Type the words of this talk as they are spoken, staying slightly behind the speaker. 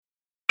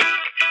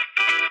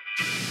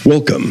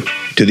Welcome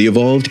to the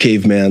Evolved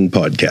Caveman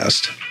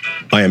Podcast.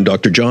 I am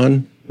Dr.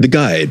 John, the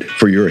guide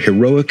for your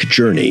heroic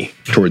journey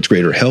towards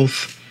greater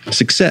health,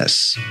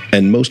 success,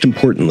 and most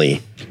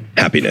importantly,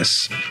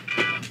 happiness.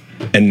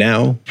 And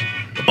now,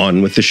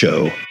 on with the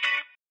show.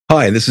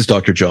 Hi, this is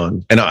Dr.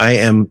 John, and I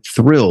am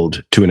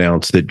thrilled to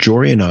announce that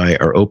Jory and I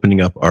are opening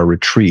up our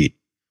retreat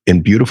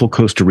in beautiful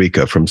Costa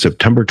Rica from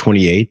September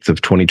 28th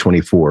of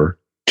 2024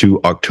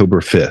 to October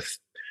 5th.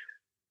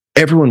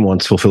 Everyone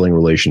wants fulfilling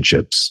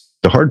relationships.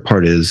 The hard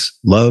part is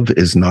love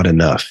is not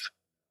enough.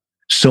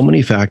 So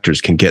many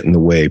factors can get in the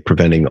way,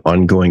 preventing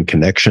ongoing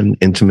connection,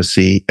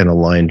 intimacy, and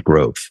aligned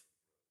growth.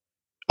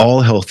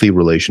 All healthy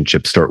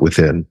relationships start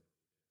within.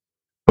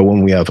 But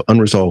when we have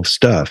unresolved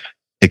stuff,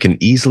 it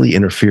can easily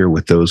interfere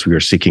with those we are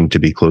seeking to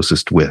be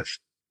closest with.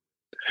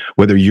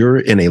 Whether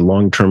you're in a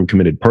long-term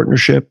committed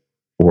partnership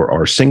or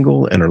are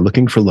single and are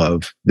looking for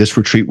love, this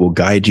retreat will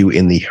guide you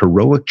in the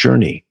heroic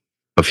journey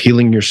of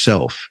healing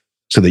yourself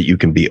so that you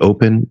can be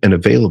open and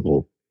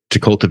available to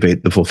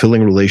cultivate the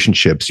fulfilling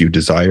relationships you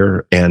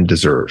desire and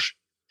deserve.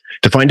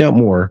 To find out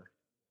more,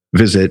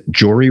 visit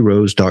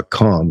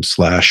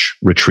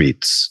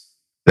joryrose.com/retreats.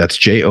 That's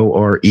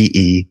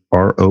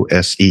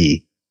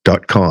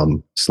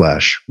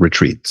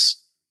JOREEROSE.com/retreats.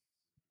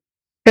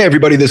 Hey,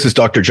 everybody, this is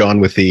Dr.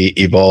 John with the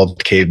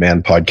Evolved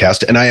Caveman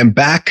Podcast, and I am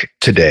back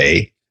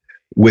today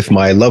with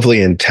my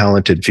lovely and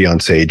talented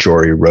fiancée,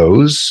 Jory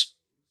Rose.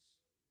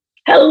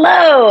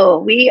 Hello.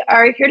 We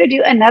are here to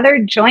do another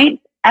joint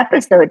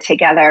episode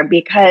together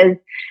because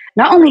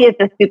not only is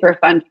this super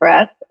fun for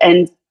us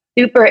and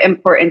super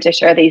important to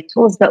share these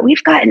tools, but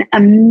we've gotten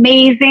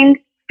amazing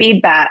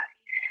feedback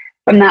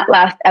from that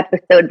last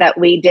episode that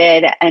we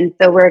did. And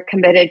so we're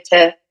committed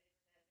to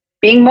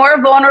being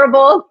more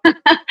vulnerable,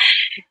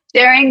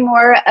 sharing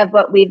more of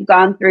what we've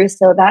gone through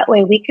so that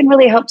way we can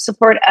really help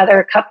support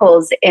other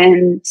couples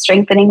in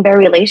strengthening their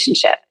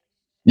relationship.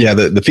 Yeah,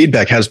 the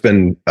feedback has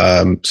been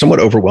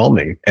somewhat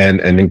overwhelming and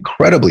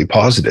incredibly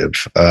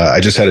positive. I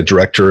just had a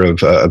director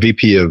of a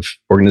VP of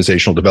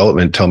organizational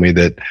development tell me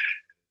that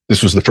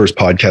this was the first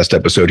podcast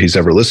episode he's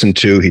ever listened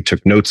to. He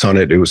took notes on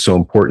it. It was so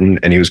important.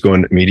 And he was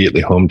going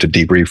immediately home to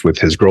debrief with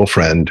his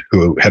girlfriend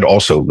who had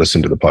also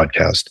listened to the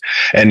podcast.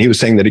 And he was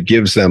saying that it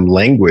gives them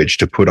language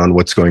to put on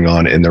what's going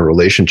on in their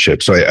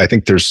relationship. So I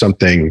think there's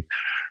something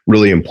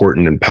really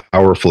important and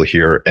powerful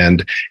here.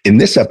 And in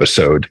this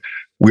episode,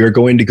 we are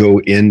going to go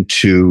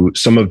into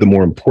some of the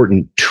more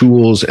important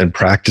tools and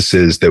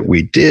practices that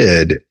we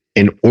did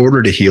in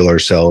order to heal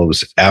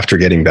ourselves after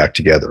getting back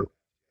together.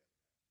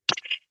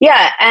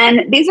 Yeah,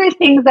 and these are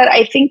things that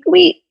I think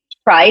we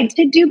tried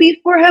to do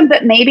beforehand,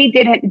 but maybe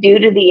didn't do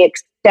to the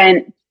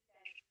extent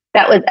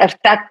that was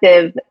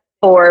effective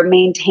for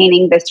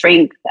maintaining the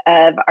strength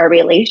of our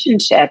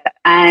relationship.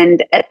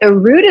 And at the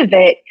root of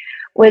it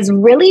was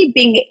really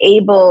being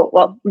able,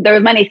 well, there were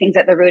many things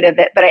at the root of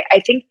it, but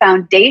I think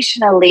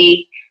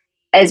foundationally,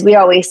 as we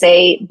always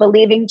say,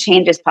 believing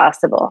change is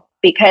possible.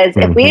 Because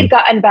if we had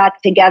gotten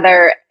back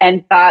together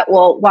and thought,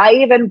 well, why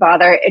even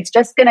bother? It's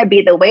just going to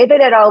be the way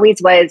that it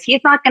always was.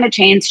 He's not going to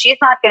change. She's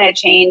not going to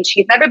change.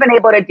 He's never been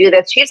able to do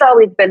this. She's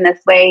always been this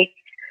way.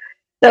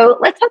 So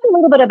let's talk a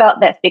little bit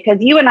about this,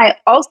 because you and I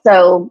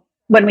also,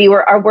 when we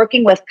are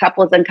working with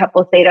couples and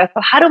couples say to us,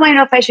 well, how do I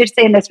know if I should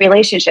stay in this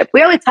relationship?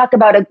 We always talk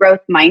about a growth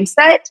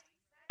mindset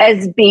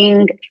as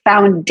being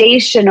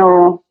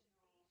foundational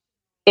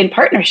in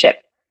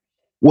partnership.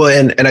 Well,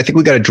 and I think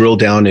we got to drill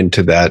down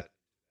into that,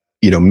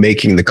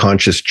 making the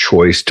conscious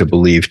choice to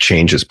believe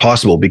change is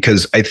possible.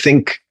 Because I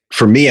think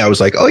for me, I was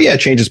like, oh yeah,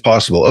 change is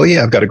possible. Oh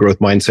yeah, I've got a growth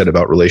mindset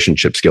about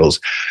relationship skills.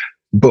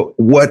 But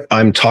what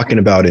I'm talking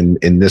about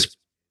in this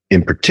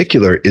in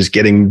particular is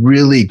getting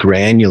really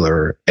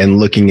granular and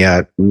looking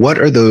at what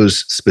are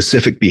those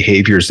specific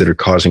behaviors that are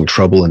causing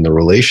trouble in the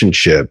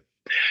relationship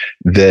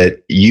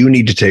that you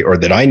need to take, or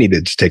that I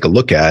needed to take a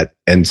look at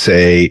and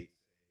say,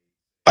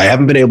 I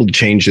haven't been able to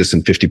change this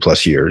in 50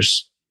 plus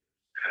years.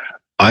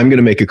 I'm going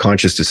to make a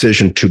conscious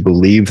decision to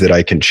believe that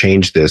I can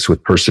change this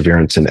with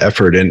perseverance and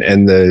effort.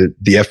 And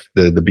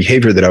the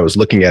behavior that I was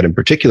looking at in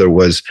particular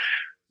was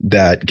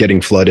that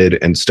getting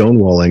flooded and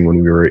stonewalling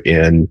when we were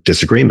in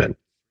disagreement.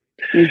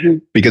 Mm-hmm.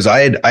 Because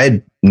I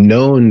had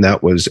known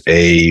that was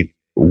a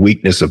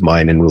weakness of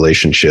mine in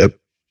relationship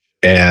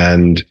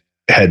and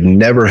had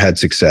never had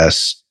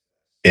success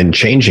in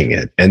changing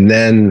it. And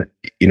then,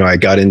 I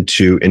got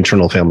into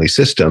internal family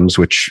systems,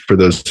 which for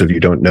those of you who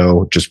don't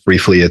know, just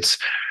briefly, it's,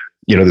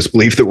 this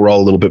belief that we're all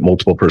a little bit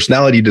multiple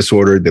personality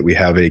disordered, that we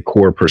have a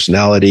core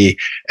personality,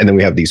 and then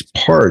we have these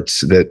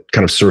parts that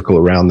kind of circle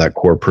around that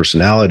core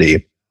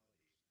personality.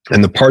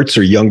 And the parts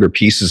are younger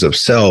pieces of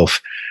self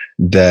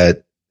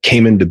that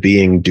came into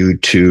being due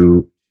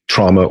to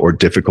trauma or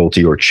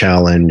difficulty or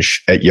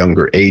challenge at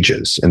younger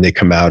ages. And they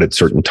come out at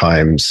certain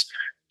times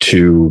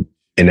to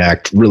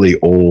enact really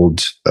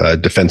old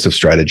defensive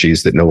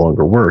strategies that no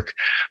longer work.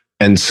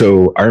 And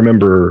so I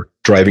remember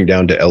driving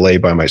down to LA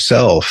by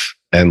myself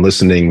and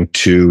listening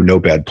to No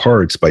Bad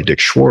Parts by Dick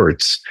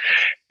Schwartz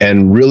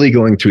and really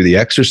going through the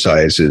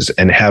exercises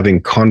and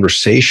having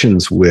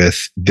conversations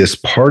with this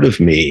part of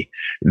me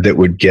that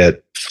would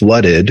get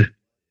flooded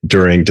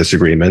during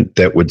disagreement,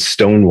 that would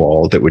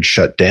stonewall, that would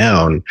shut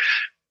down.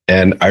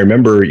 And I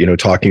remember,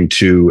 talking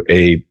to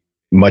a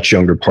much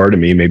younger part of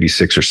me, maybe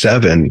 6 or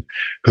 7,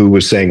 who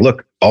was saying,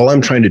 look, all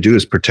I'm trying to do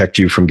is protect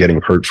you from getting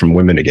hurt from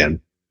women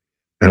again.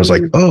 And I was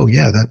like, oh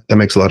yeah, that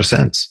makes a lot of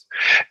sense.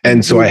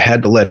 And so I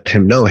had to let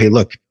him know, hey,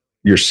 look,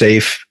 you're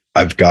safe.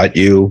 I've got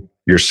you.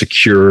 You're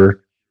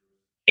secure.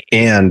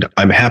 And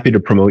I'm happy to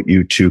promote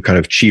you to kind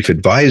of chief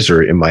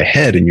advisor in my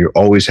head. And you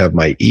always have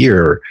my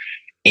ear.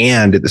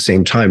 And at the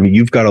same time,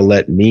 you've got to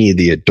let me,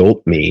 the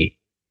adult me,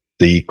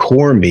 the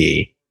core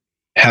me,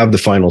 have the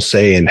final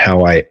say in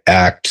how I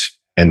act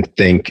and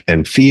think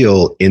and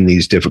feel in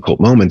these difficult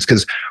moments.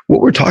 Because what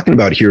we're talking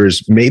about here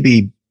is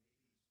maybe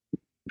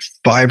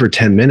 5 or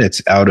 10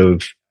 minutes out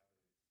of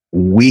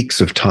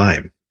weeks of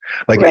time.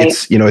 Like right.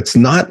 It's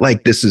not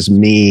like this is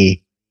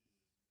me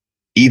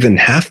even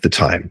half the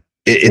time.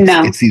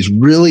 It's these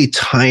really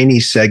tiny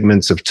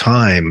segments of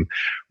time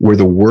where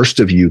the worst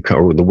of you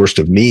or the worst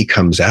of me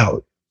comes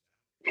out.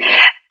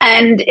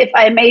 And if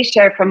I may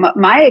share from what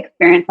my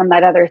experience on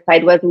that other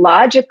side was,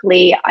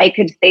 logically, I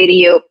could say to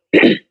you,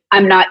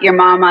 I'm not your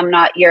mom, I'm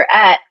not your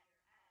ex,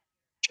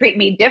 treat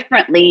me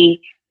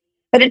differently.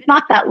 But it's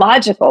not that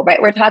logical,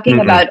 right? We're talking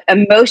about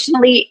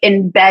emotionally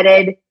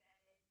embedded,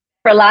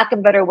 for lack of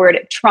a better word,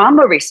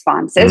 trauma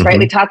responses, right?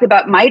 We talked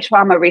about my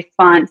trauma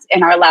response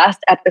in our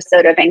last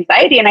episode of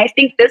anxiety. And I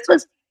think this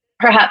was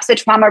perhaps a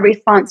trauma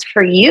response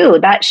for you.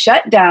 That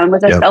shutdown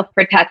was a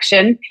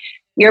self-protection,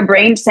 your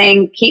brain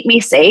saying, keep me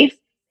safe.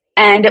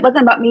 And it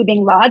wasn't about me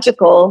being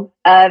logical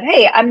of,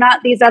 hey, I'm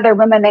not these other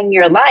women in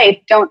your life.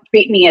 Don't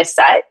treat me as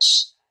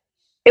such.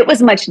 It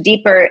was much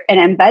deeper and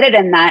embedded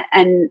in that.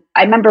 And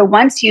I remember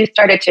once you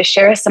started to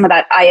share some of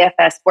that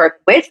IFS work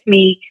with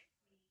me,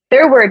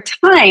 there were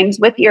times,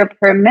 with your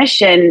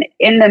permission,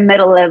 in the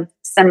middle of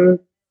some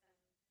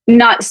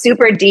not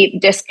super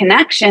deep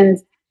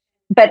disconnections,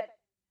 but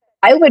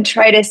I would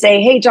try to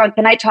say, hey, John,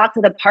 can I talk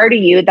to the part of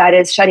you that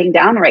is shutting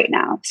down right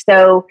now?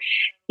 So,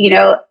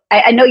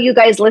 I know you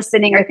guys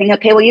listening are thinking,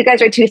 okay, well, you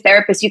guys are 2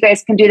 therapists, you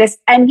guys can do this.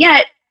 And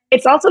yet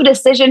it's also a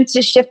decision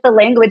to shift the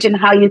language and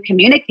how you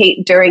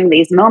communicate during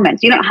these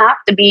moments. You don't have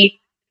to be,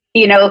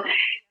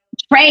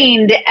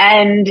 trained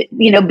and,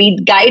 be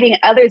guiding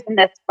others in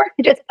this work.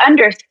 To just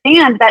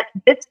understand that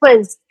this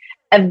was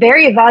a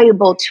very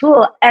valuable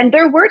tool. And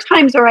there were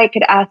times where I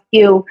could ask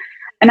you,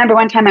 I remember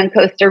one time in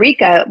Costa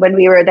Rica, when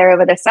we were there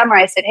over the summer,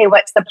 I said, hey,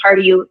 what's the part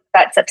of you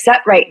that's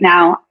upset right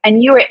now?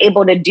 And you were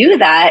able to do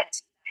that.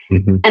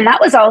 And that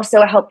was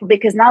also helpful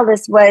because now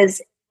this was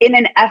in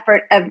an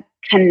effort of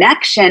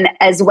connection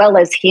as well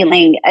as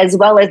healing, as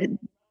well as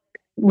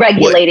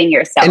regulating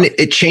yourself. And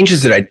it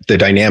changes the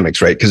dynamics,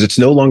 right? Because it's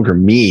no longer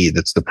me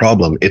that's the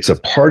problem. It's a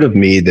part of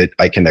me that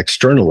I can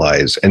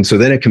externalize. And so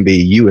then it can be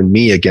you and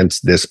me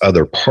against this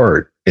other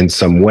part in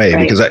some way.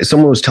 Right. Because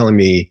someone was telling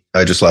me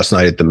just last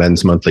night at the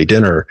men's monthly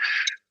dinner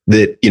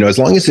that, as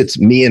long as it's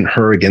me and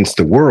her against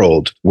the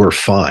world, we're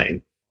fine.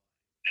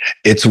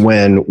 It's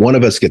when one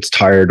of us gets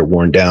tired or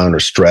worn down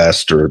or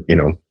stressed or,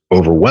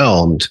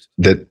 overwhelmed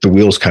that the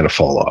wheels kind of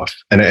fall off.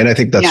 And I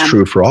think that's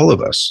true for all of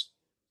us.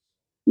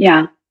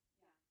 Yeah.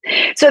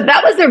 So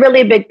that was a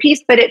really big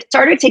piece, but it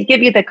started to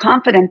give you the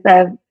confidence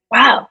of,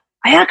 wow,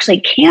 I actually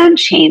can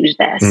change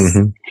this.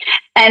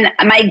 And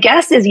my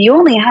guess is you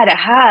only had to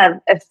have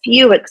a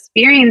few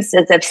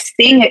experiences of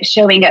seeing it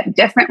showing up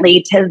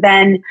differently to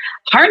then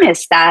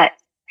harness that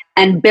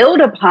and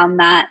build upon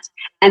that.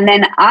 And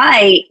then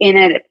I, in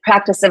a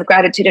practice of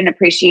gratitude and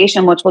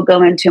appreciation, which we'll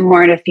go into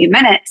more in a few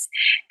minutes,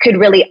 could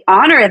really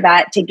honor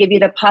that to give you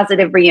the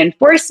positive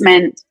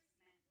reinforcement,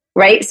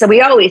 right? So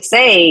we always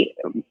say,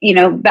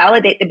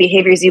 validate the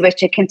behaviors you wish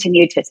to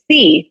continue to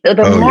see. So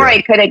the more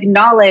I could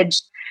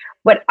acknowledge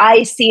what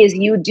I see as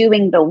you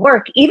doing the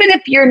work, even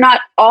if you're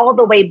not all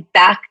the way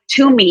back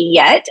to me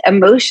yet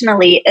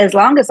emotionally, as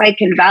long as I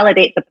can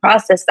validate the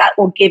process, that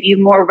will give you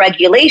more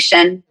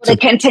regulation to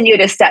continue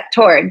to step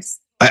towards.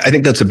 I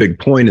think that's a big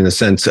point in the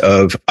sense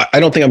of,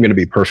 I don't think I'm going to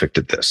be perfect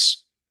at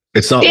this.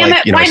 It's not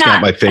I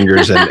snap my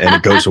fingers and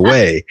it goes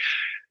away.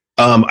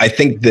 I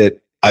think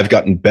that I've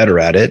gotten better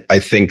at it. I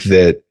think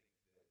that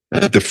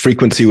the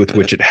frequency with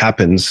which it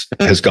happens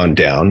has gone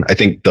down. I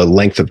think the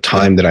length of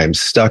time that I'm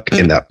stuck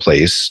in that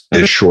place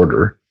is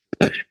shorter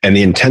and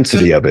the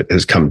intensity of it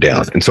has come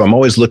down. And so I'm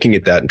always looking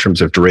at that in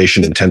terms of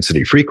duration,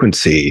 intensity,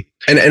 frequency.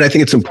 And I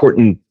think it's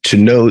important to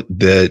note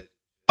that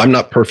I'm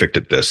not perfect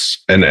at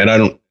this. And I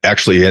don't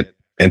actually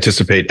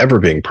anticipate ever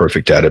being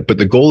perfect at it, but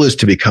the goal is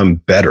to become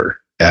better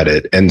at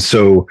it. And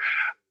so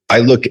I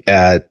look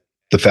at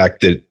the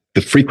fact that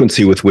the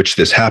frequency with which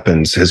this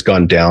happens has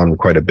gone down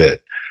quite a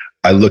bit.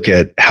 I look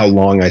at how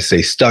long I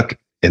stay stuck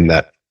in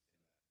that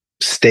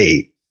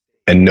state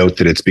and note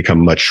that it's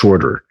become much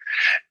shorter.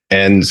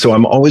 And so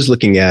I'm always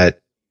looking at,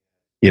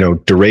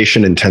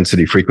 duration,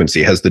 intensity,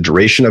 frequency. Has the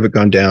duration of it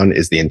gone down?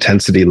 Is the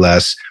intensity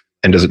less?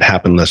 And does it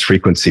happen less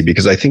frequency?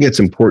 Because I think it's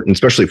important,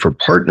 especially for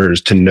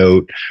partners, to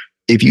note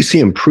if you see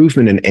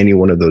improvement in any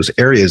one of those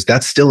areas,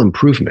 that's still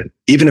improvement.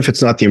 Even if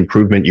it's not the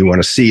improvement you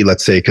want to see,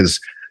 let's say, because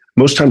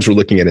most times we're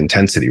looking at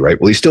intensity, right?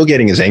 Well, he's still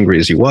getting as angry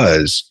as he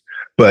was,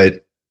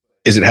 but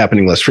is it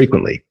happening less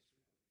frequently?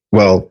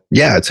 Well,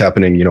 yeah, it's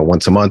happening,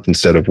 once a month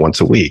instead of once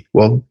a week.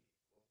 Well,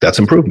 that's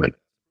improvement.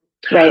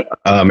 Right.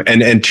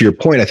 And to your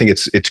point, I think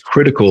it's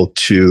critical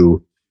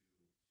to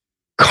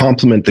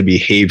compliment the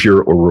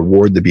behavior or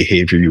reward the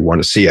behavior you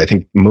want to see. I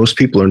think most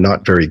people are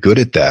not very good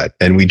at that.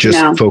 And we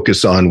just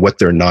focus on what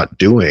they're not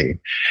doing.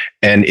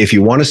 And if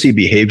you want to see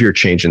behavior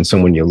change in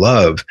someone you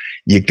love,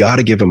 you got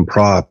to give them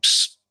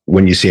props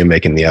when you see them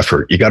making the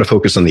effort. You got to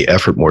focus on the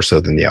effort more so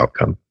than the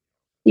outcome.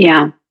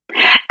 Yeah.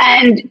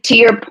 And to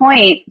your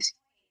point,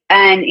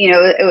 and,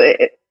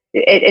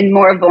 in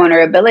more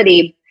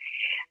vulnerability,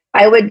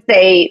 I would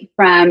say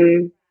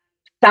from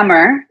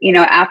summer,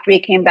 after we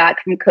came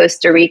back from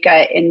Costa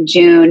Rica in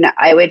June,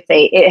 I would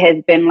say it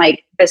has been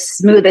like the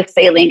smoothest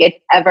sailing it's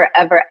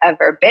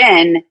ever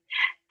been.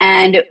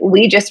 And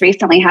we just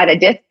recently had a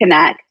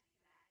disconnect.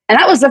 And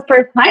that was the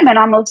first time in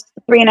almost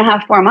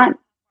 3.5, 4 months.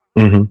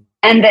 Mm-hmm.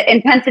 And the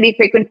intensity,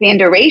 frequency, and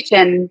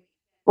duration,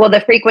 well,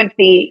 the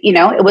frequency,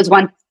 it was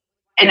once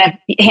in a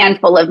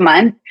handful of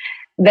months.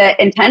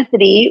 The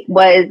intensity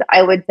was,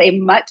 I would say,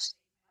 much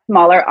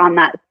smaller on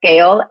that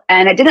scale.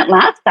 And it didn't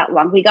last that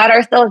long. We got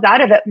ourselves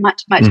out of it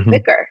much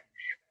quicker.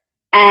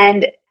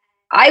 And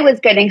I was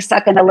getting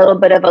stuck in a little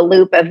bit of a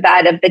loop of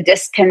the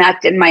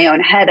disconnect in my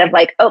own head of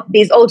like, oh,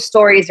 these old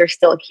stories are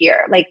still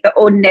here. Like the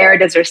old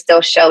narratives are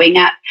still showing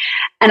up.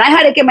 And I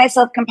had to give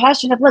myself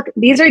compassion of, look,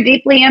 these are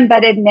deeply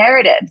embedded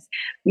narratives.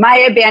 My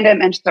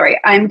abandonment story,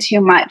 I'm too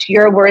much.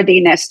 Your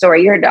worthiness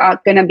story, you're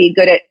not going to be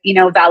good at,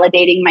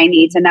 validating my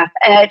needs enough.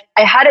 And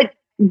I had to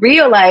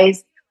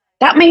realize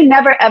that may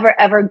never,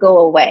 ever go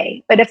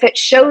away. But if it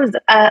shows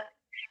up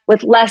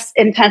with less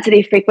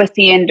intensity,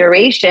 frequency, and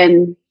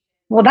duration,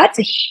 well, that's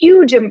a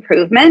huge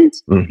improvement.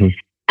 Mm-hmm.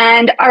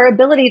 And our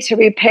ability to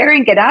repair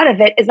and get out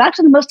of it is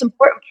actually the most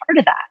important part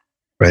of that.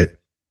 Right.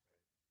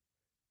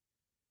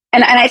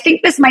 And I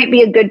think this might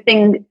be a good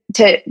thing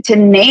to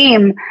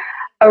name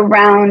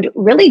around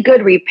really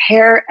good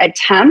repair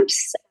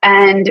attempts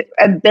and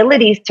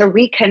abilities to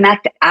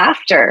reconnect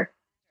after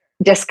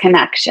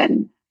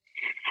disconnection.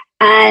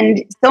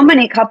 And so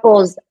many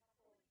couples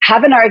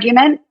have an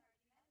argument,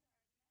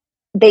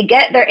 they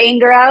get their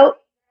anger out,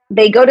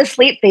 they go to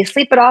sleep, they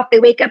sleep it off, they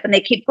wake up and they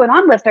keep going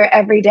on with her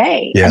every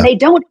day. Yeah. And they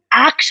don't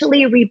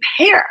actually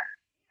repair.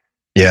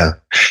 Yeah.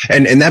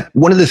 And that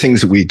one of the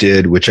things that we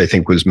did, which I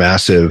think was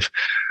massive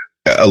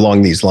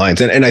along these lines.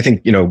 And I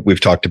think,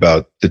 we've talked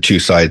about the two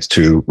sides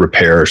to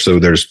repair. So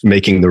there's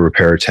making the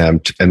repair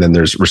attempt and then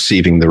there's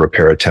receiving the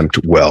repair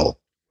attempt well.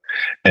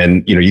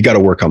 And, you got to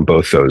work on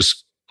both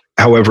those.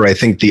 However, I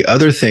think the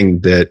other thing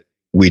that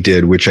we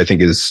did, which I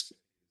think is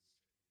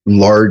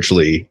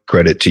largely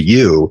credit to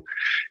you,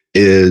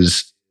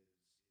 is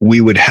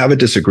we would have a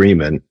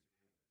disagreement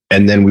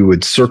and then we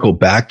would circle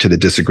back to the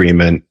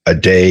disagreement a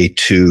day,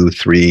 2,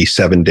 3,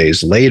 7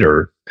 days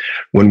later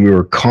when we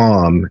were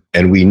calm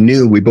and we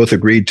knew we both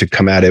agreed to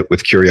come at it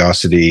with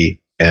curiosity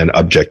and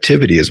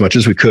objectivity as much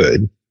as we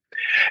could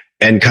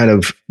and kind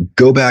of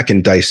go back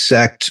and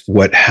dissect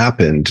what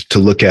happened to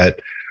look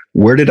at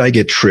where did I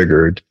get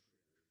triggered?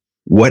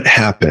 What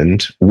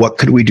happened? What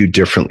could we do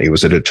differently?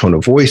 Was it a tone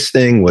of voice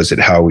thing? Was it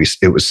how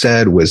it was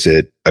said? Was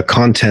it a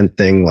content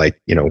thing? Like,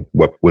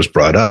 what was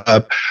brought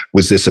up?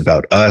 Was this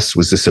about us?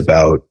 Was this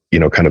about,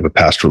 kind of a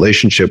past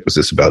relationship? Was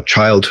this about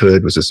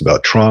childhood? Was this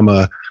about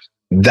trauma?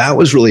 That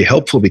was really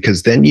helpful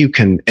because then you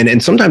can,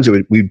 and sometimes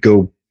we'd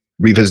go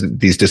revisit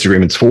these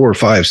disagreements 4,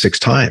 5, 6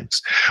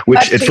 times,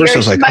 which at first I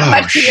was like,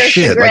 oh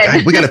shit,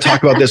 like we got to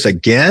talk about this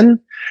again.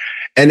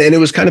 And it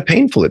was kind of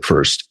painful at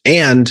first.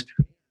 And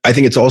I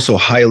think it's also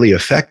highly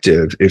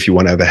effective if you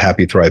want to have a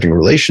happy, thriving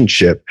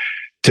relationship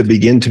to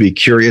begin to be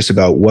curious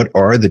about what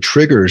are the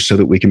triggers so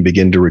that we can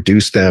begin to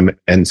reduce them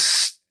and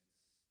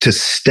to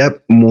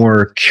step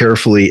more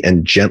carefully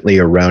and gently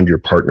around your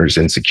partner's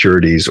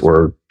insecurities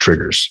or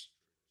triggers.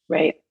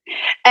 Right.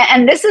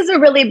 And this is a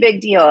really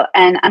big deal.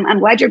 And I'm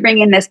glad you're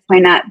bringing this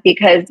point up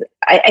because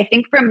I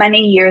think for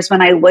many years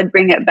when I would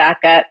bring it back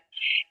up,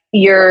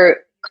 your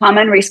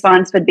common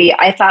response would be,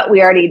 I thought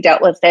we already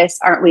dealt with this.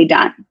 Aren't we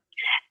done?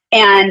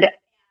 And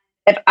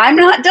if I'm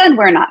not done,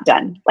 we're not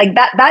done. Like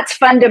that's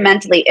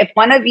fundamentally, if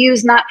one of you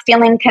is not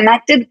feeling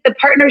connected, the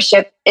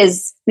partnership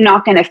is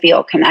not going to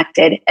feel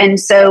connected. And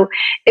so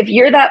if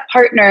you're that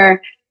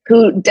partner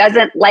who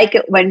doesn't like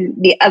it when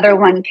the other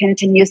one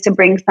continues to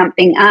bring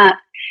something up,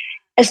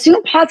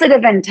 assume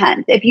positive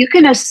intent. If you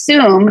can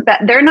assume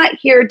that they're not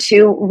here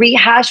to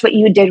rehash what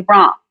you did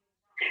wrong,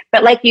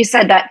 but like you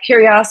said, that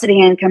curiosity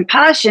and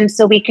compassion,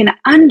 so we can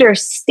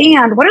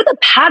understand what are the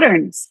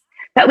patterns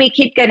that we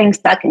keep getting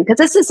stuck in. Because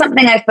this is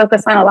something I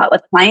focus on a lot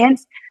with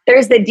clients.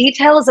 There's the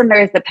details and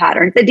there's the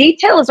patterns. The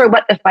details are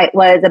what the fight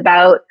was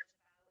about,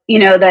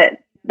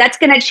 that's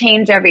going to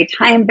change every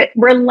time, but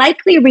we're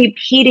likely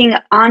repeating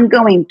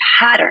ongoing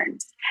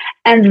patterns.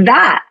 And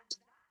that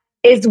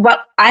is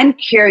what I'm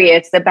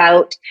curious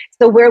about.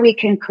 So where we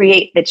can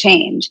create the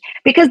change,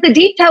 because the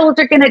details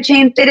are going to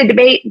change day to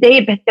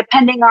day,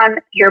 depending on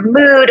your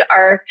mood,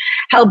 or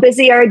how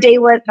busy our day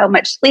was, how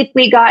much sleep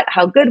we got,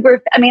 how good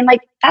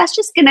like, that's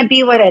just going to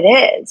be what it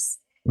is.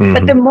 Mm-hmm.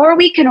 But the more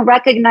we can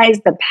recognize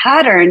the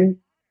pattern,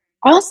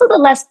 also the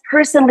less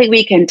personally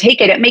we can take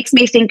it. It makes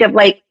me think of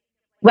like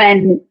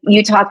when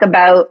you talk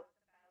about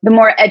the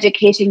more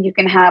education you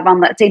can have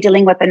on, let's say,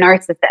 dealing with a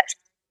narcissist.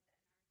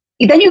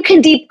 Then you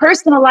can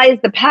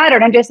depersonalize the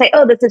pattern and just say,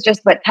 oh, this is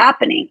just what's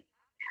happening,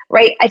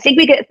 right? I think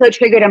we get so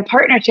triggered in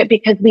partnership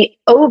because we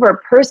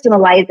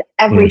over-personalize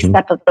every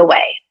step of the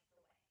way.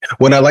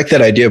 When I like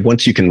that idea of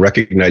once you can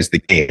recognize the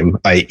game,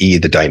 i.e.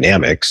 the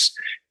dynamics,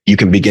 you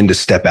can begin to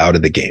step out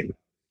of the game.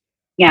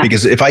 Yeah.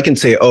 Because if I can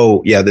say,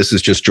 oh, yeah, this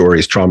is just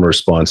Jory's trauma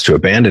response to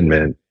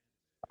abandonment,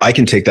 I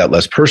can take that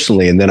less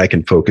personally, and then I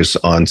can focus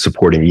on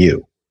supporting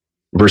you.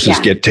 Versus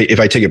if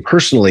I take it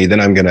personally,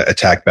 then I'm going to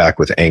attack back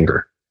with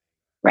anger.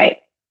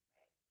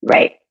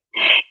 Right.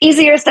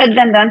 Easier said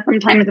than done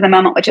sometimes in the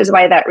moment, which is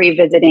why that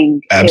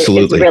revisiting is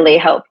really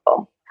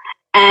helpful.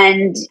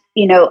 And,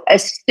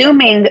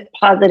 assuming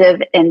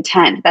positive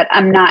intent, that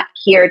I'm not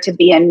here to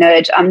be a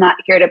nudge. I'm not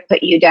here to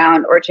put you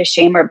down or to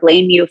shame or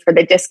blame you for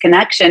the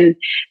disconnection.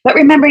 But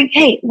remembering,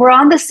 hey, we're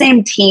on the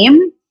same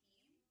team.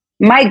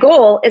 My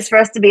goal is for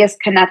us to be as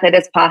connected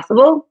as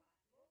possible.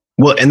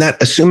 Well, and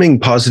that assuming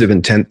positive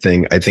intent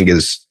thing, I think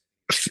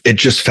it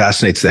just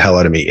fascinates the hell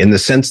out of me, in the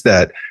sense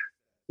that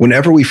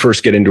whenever we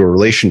first get into a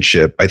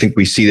relationship, I think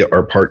we see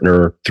our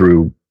partner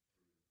through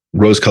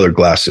rose-colored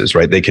glasses,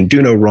 right? They can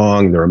do no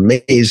wrong. They're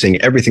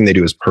amazing. Everything they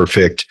do is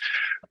perfect.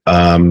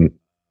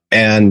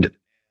 And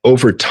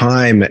over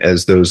time,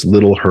 as those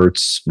little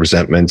hurts,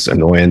 resentments,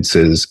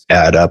 annoyances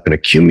add up and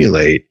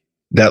accumulate,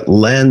 that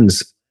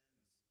lens,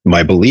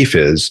 my belief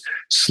is,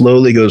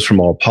 slowly goes from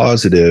all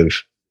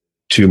positive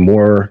to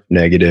more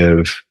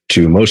negative,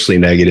 to mostly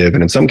negative,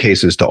 and in some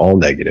cases to all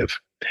negative.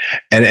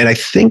 And I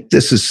think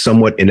this is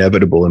somewhat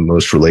inevitable in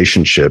most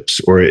relationships,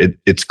 or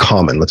it's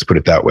common, let's put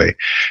it that way.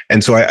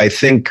 And so I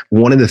think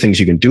one of the things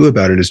you can do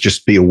about it is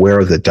just be aware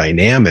of the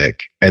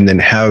dynamic, and then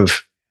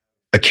have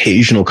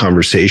occasional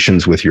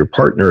conversations with your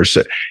partner.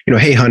 So,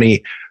 hey,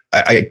 honey,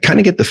 I kind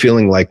of get the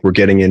feeling like we're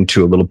getting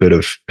into a little bit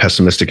of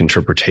pessimistic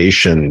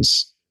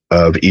interpretations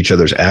of each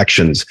other's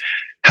actions.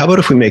 How about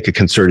if we make a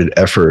concerted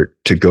effort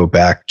to go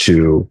back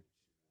to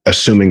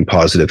assuming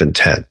positive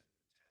intent?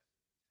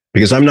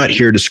 Because I'm not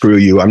here to screw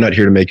you. I'm not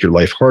here to make your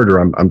life harder.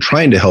 I'm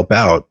trying to help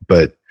out,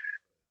 but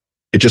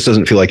it just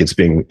doesn't feel like it's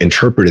being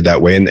interpreted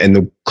that way. And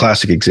the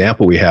classic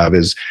example we have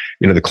is,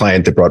 the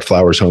client that brought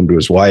flowers home to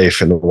his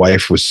wife, and the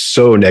wife was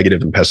so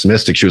negative and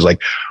pessimistic. She was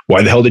like,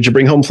 why the hell did you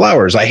bring home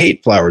flowers? I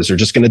hate flowers. They're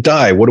just going to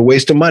die. What a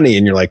waste of money.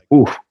 And you're like,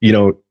 ooh,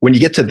 when you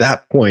get to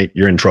that point,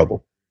 you're in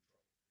trouble.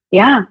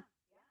 Yeah.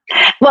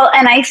 Well,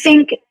 and I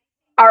think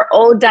our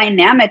old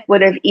dynamic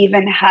would have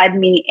even had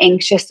me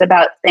anxious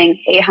about saying,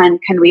 hey, hon,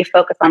 can we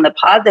focus on the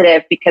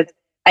positive? Because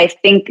I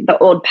think the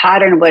old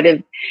pattern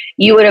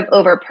you would have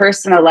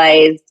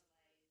over-personalized.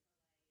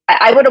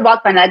 I would have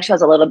walked on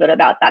eggshells a little bit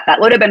about that. That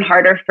would have been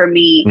harder for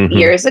me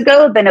years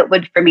ago than it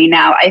would for me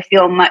now. I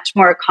feel much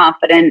more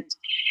confident,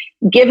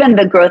 given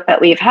the growth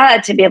that we've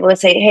had, to be able to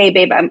say, hey,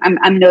 babe,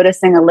 I'm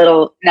noticing a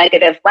little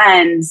negative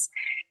lens.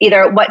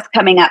 Either what's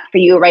coming up for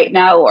you right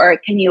now, or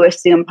can you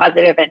assume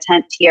positive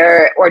intent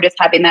here, or just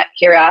having that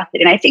curiosity.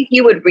 And I think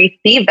you would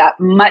receive that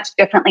much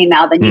differently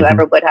now than you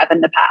ever would have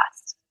in the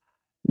past.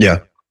 Yeah.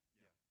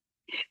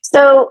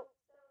 So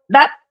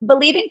that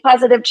believing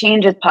positive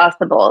change is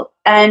possible.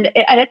 And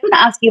I just want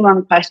to ask you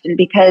one question,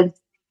 because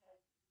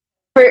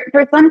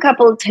for some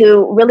couples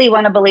who really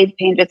want to believe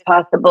change is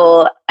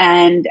possible,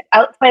 and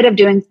outside of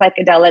doing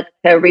psychedelics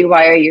to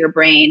rewire your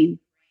brain,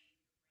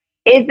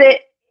 is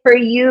it, for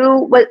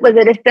you, was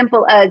it as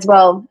simple as,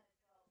 well,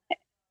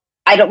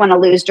 I don't want to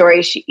lose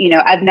Jory.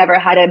 I've never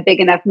had a big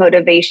enough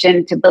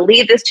motivation to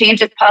believe this change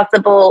is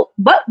possible.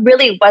 What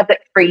really was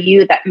it for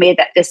you that made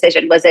that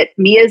decision? Was it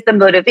me as the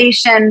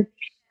motivation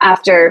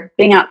after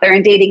being out there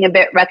and dating a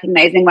bit,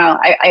 recognizing, wow,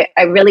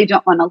 I really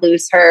don't want to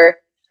lose her?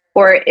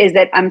 Or is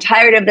it, I'm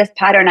tired of this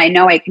pattern, I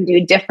know I can do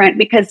different?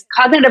 Because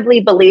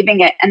cognitively believing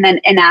it and then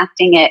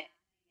enacting it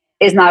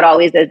is not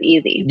always as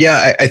easy.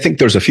 Yeah, I think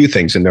there's a few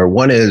things in there.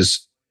 One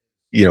is,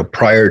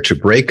 prior to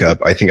breakup,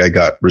 I think I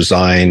got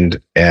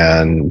resigned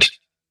and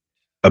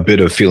a bit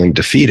of feeling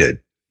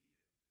defeated,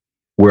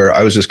 where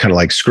I was just kind of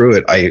like, screw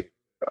it.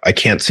 I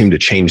can't seem to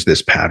change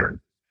this pattern.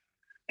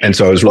 And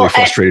so I was really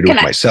frustrated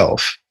with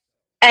myself.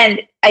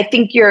 And I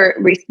think your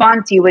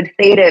response, you would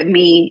say to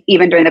me,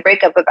 even during the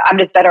breakup, was, I'm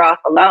just better off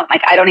alone.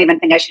 Like, I don't even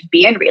think I should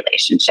be in a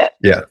relationship.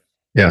 Yeah.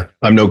 Yeah.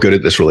 I'm no good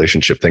at this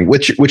relationship thing,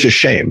 which is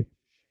shame,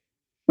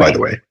 by the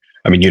way.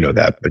 I mean,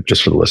 that, but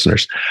just for the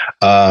listeners.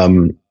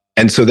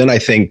 And so then I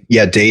think,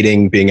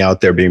 dating, being out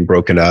there, being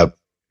broken up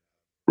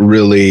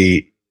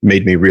really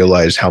made me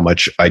realize how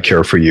much I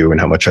care for you and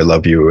how much I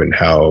love you and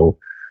how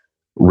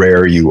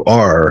rare you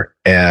are,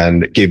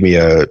 and gave me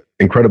a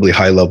incredibly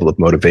high level of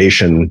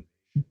motivation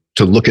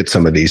to look at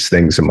some of these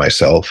things in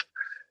myself.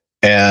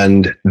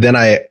 And then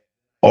I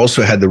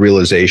also had the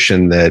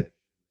realization that,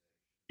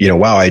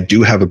 wow, I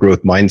do have a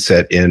growth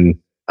mindset in,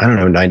 I don't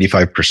know,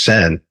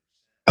 95%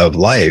 of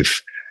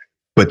life,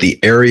 but the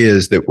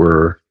areas that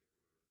were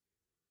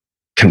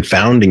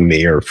confounding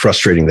me or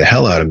frustrating the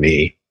hell out of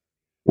me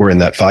were in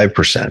that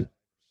 5%.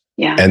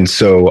 Yeah. And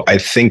so I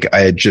think I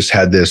had just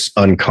had this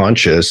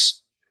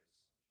unconscious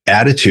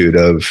attitude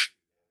of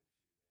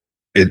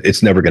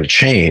it's never going to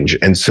change.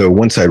 And so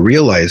once I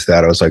realized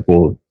that, I was like,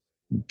 well,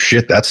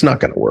 shit, that's not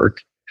going to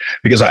work.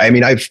 Because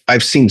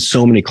I've seen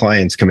so many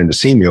clients come in to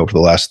see me over the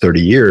last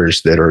 30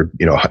 years that are,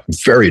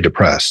 very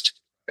depressed.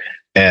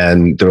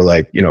 And they're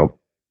like,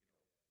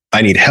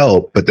 I need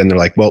help. But then they're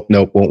like, well,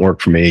 nope, won't work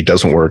for me.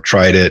 Doesn't work.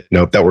 Tried it.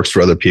 Nope, that works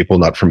for other people,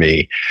 not for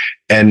me.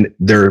 And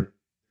their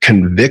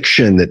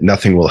conviction that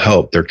nothing will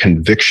help, their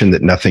conviction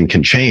that nothing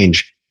can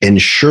change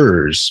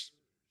ensures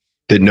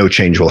that no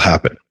change will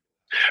happen.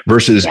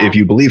 Versus if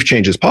you believe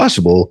change is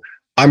possible,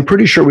 I'm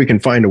pretty sure we can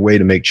find a way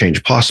to make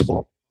change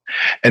possible.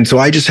 And so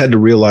I just had to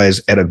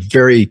realize at a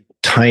very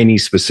tiny,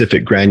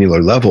 specific,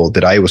 granular level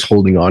that I was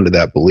holding on to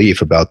that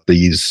belief about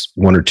these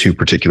one or two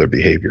particular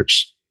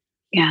behaviors.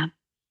 Yeah.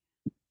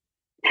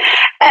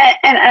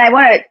 And I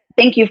want to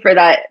thank you for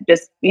that,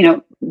 just,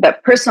 the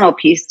personal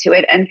piece to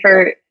it. And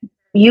for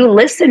you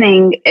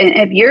listening,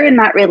 if you're in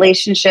that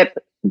relationship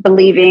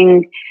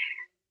believing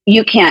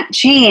you can't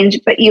change,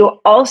 but you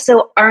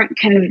also aren't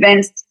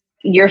convinced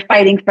you're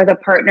fighting for the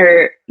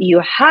partner you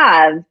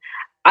have,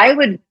 I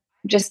would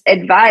just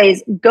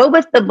advise, go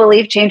with the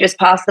belief change is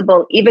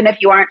possible, even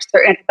if you aren't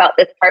certain about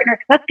this partner,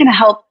 because that's going to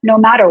help no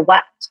matter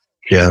what.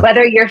 Yeah.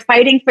 Whether you're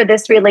fighting for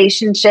this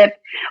relationship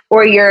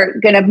or you're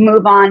going to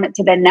move on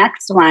to the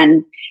next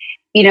one,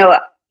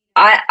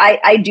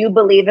 I do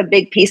believe a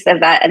big piece of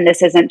that, and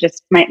this isn't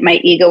just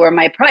my ego or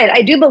my pride,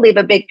 I do believe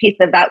a big piece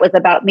of that was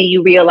about me.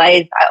 You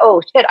realize,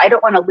 oh shit, I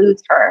don't want to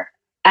lose her.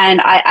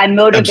 And I'm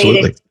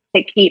motivated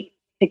to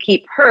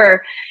keep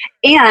her.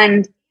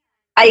 And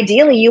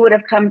ideally, you would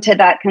have come to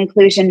that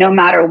conclusion no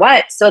matter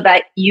what, so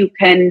that you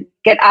can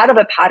get out of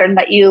a pattern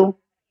that you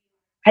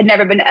had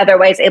never been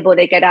otherwise able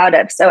to get out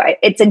of. So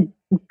it's a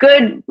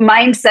good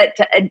mindset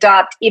to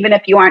adopt, even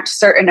if you aren't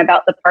certain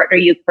about the partner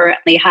you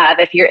currently have,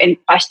 if you're in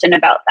question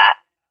about that.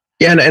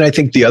 Yeah. And I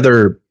think the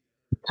other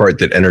part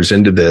that enters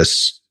into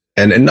this,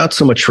 and not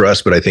so much for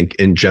us, but I think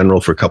in general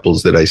for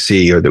couples that I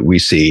see or that we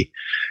see,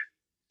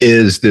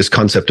 is this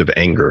concept of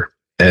anger.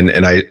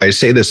 And I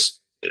say this,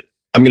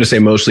 I'm going to say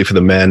mostly for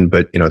the men,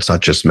 but it's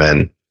not just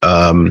men.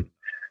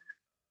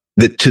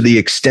 That to the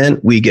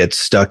extent we get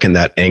stuck in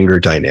that anger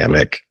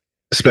dynamic,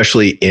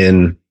 especially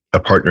in a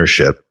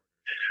partnership,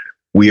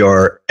 we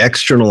are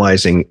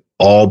externalizing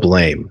all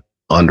blame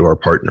onto our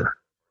partner.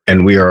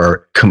 And we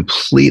are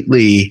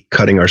completely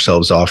cutting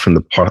ourselves off from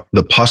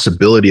the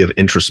possibility of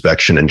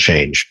introspection and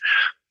change.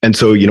 And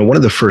so, one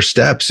of the first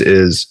steps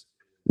is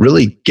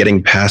really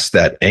getting past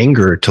that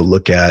anger to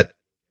look at,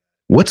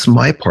 what's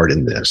my part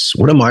in this?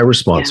 What am I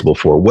responsible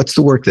for? What's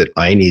the work that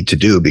I need to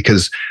do?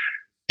 Because,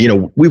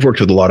 we've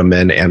worked with a lot of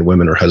men and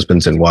women, or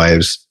husbands and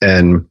wives.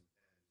 And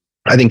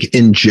I think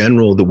in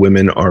general, the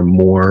women are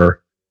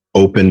more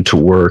open to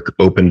work,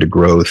 open to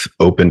growth,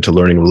 open to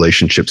learning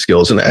relationship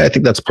skills. And I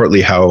think that's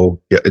partly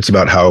it's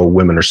about how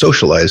women are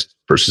socialized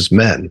versus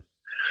men.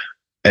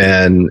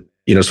 And,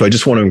 so I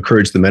just want to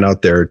encourage the men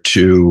out there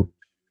to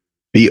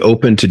be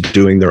open to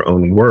doing their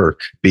own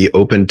work, be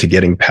open to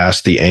getting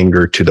past the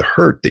anger, to the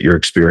hurt that you're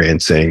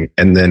experiencing,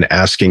 and then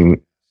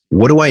asking,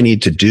 what do I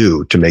need to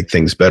do to make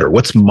things better?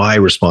 What's my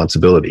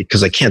responsibility?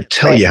 Because I can't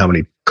tell you how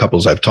many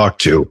couples I've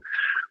talked to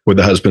where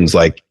the husband's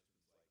like,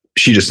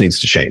 she just needs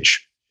to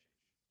change.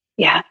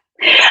 Yeah.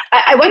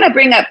 I want to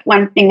bring up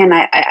one thing, and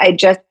I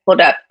just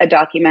pulled up a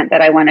document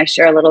that I want to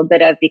share a little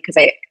bit of, because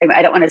I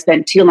don't want to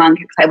spend too long,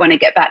 because I want to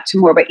get back to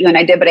more what you and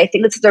I did, but I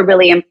think this is a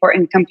really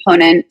important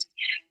component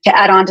to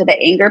add on to the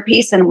anger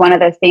piece. And one of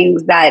the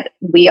things that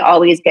we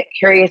always get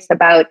curious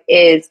about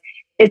is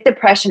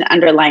depression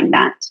underlying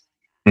that?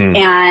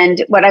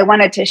 And what I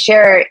wanted to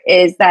share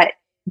is that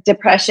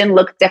depression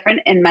looks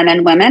different in men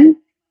and women,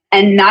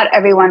 and not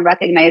everyone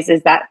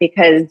recognizes that,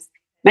 because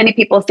many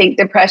people think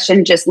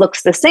depression just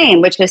looks the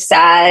same, which is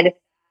sad,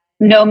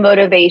 no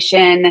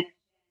motivation,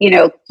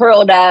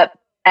 curled up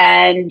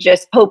and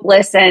just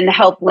hopeless and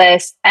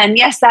helpless. And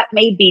yes, that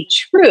may be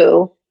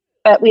true,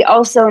 but we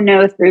also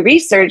know through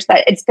research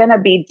that it's going to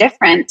be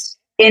different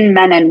in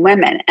men and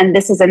women. And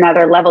this is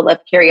another level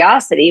of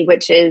curiosity,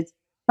 which is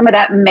some of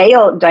that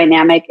male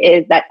dynamic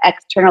is that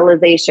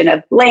externalization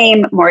of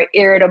blame, more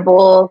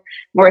irritable,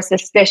 more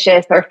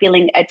suspicious, or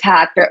feeling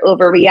attacked or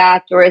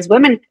overreact. Or as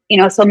women,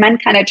 so men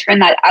kind of turn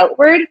that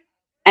outward.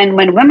 And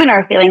when women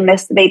are feeling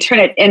this, they turn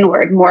it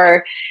inward,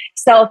 more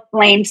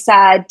self-blame,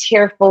 sad,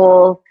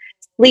 tearful,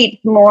 sleep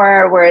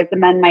more, whereas the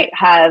men might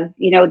have,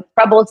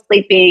 trouble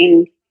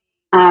sleeping,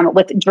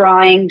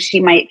 withdrawing. She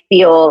might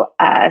feel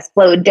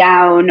slowed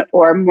down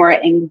or more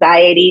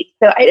anxiety.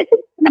 So I think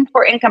it's an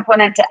important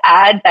component to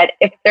add, that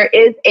if there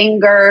is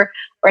anger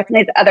or if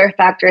there's other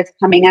factors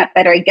coming up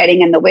that are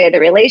getting in the way of the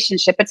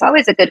relationship, it's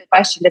always a good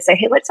question to say,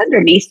 hey, what's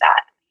underneath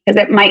that?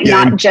 Because it might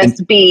not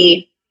just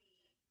be,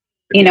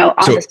 on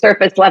the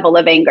surface level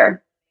of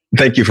anger.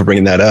 Thank you for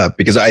bringing that up,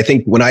 because I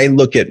think when I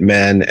look at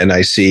men and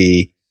I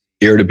see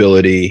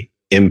irritability,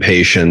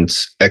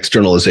 impatience,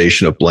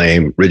 externalization of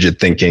blame, rigid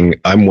thinking,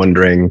 I'm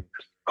wondering,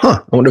 I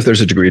wonder if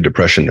there's a degree of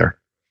depression there.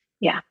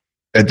 Yeah.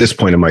 At this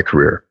point in my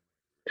career.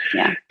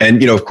 Yeah.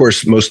 And, of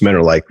course, most men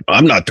are like,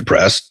 I'm not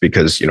depressed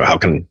because, how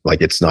can,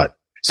 it's not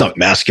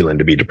masculine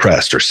to be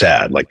depressed or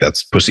sad. Like,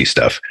 that's pussy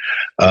stuff.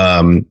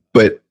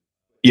 But,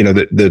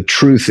 the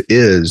truth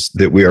is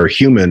that we are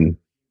human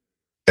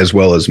as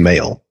well as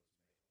male.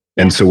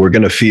 And so we're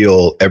going to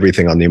feel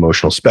everything on the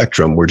emotional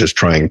spectrum. We're just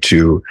trying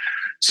to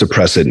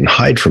suppress it and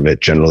hide from it,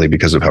 generally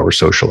because of how we're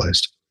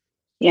socialized.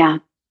 Yeah.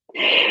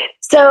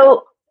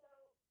 So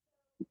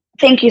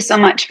thank you so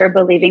much for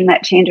believing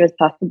that change was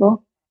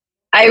possible.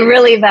 I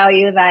really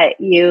value that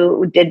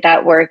you did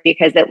that work,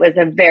 because it was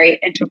a very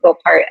integral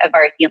part of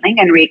our healing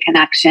and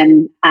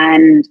reconnection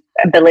and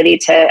ability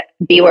to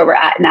be where we're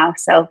at now.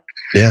 So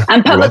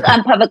I'm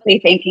publicly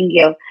thanking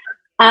you.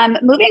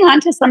 Moving on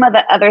to some of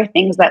the other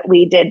things that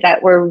we did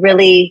that were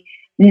really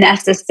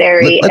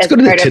necessary. Let's go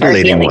to the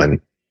titillating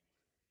one.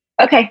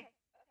 Okay.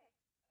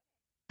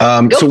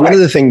 So one of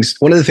the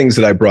things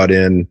that I brought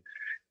in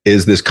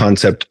is this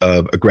concept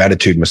of a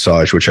gratitude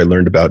massage, which I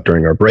learned about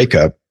during our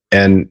breakup.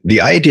 And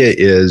the idea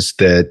is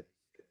that,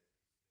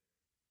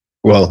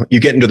 you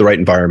get into the right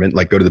environment,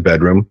 like go to the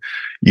bedroom,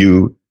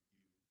 you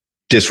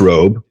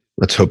disrobe.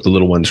 Let's hope the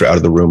little ones are out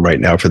of the room right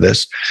now for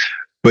this.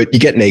 But you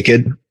get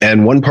naked,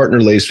 and one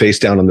partner lays face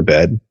down on the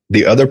bed.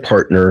 The other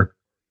partner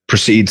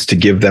proceeds to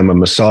give them a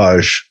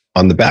massage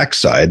on the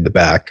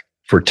back,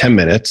 for 10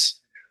 minutes,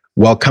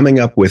 while coming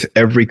up with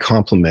every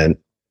compliment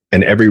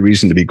and every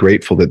reason to be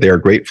grateful that they are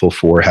grateful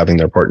for having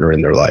their partner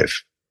in their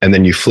life. And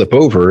then you flip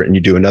over and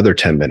you do another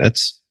 10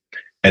 minutes,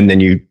 and then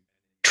you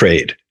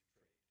trade,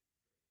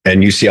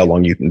 and you see how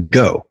long you can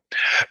go.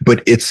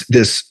 But it's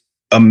this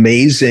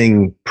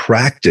amazing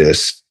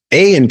practice,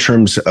 in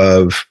terms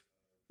of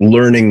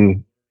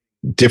learning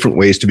different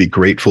ways to be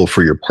grateful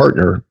for your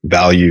partner,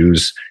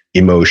 values,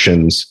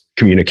 emotions,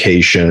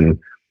 communication,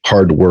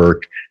 hard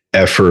work,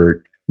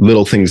 effort,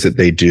 little things that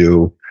they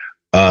do.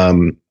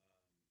 And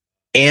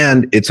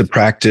it's a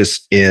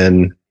practice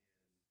in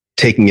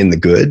taking in the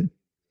good,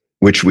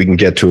 which we can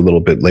get to a little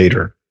bit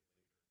later.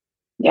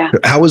 Yeah.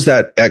 How was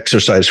that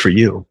exercise for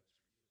you?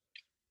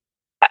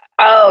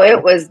 Oh,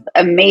 it was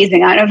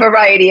amazing on a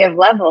variety of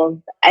levels.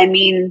 I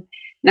mean,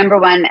 number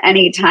one,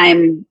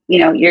 anytime,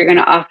 you're going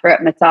to offer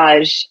up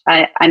massage,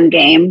 I'm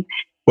game.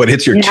 What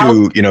hits your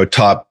two,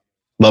 top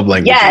love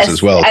languages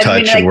as well,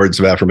 touch and words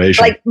of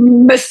affirmation. Like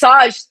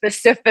massage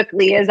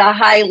specifically is a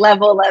high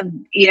level of,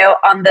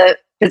 on the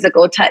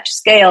physical touch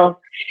scale.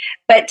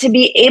 But to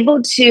be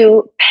able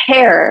to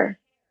pair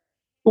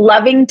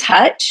loving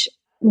touch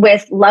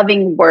with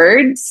loving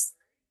words,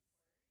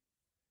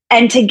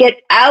 and to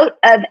get out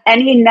of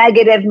any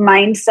negative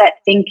mindset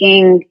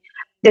thinking,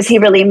 does he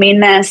really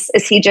mean this?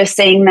 Is he just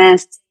saying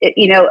this?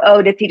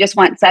 Does he just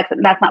want sex?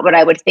 That's not what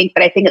I would think,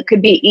 but I think it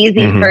could be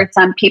easy for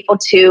some people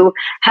to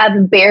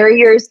have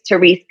barriers to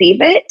receive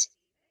it.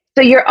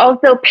 So you're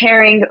also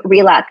pairing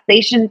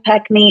relaxation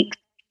techniques.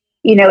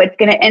 It's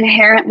going to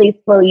inherently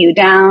slow you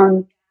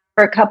down.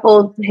 For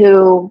couples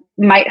who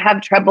might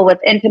have trouble with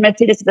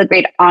intimacy, this is a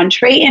great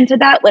entree into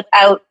that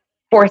without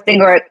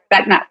forcing, or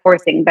not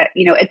forcing, but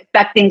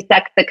expecting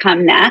sex to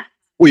come next.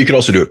 Well, you can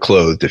also do it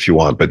clothed if you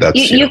want, but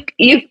that's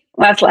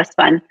that's less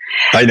fun.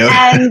 I know.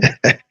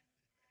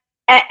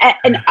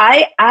 And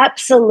I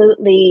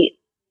absolutely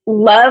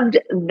loved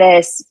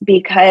this,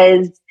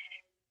 because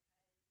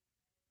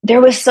there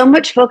was so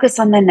much focus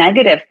on the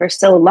negative for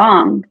so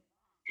long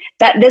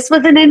that this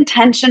was an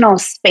intentional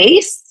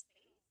space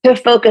to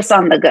focus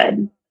on the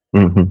good.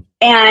 Mm-hmm.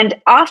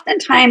 And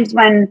oftentimes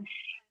when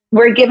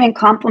we're giving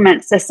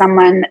compliments to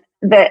someone,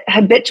 the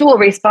habitual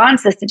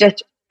response is to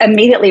just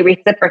immediately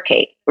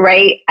reciprocate,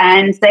 right?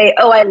 And say,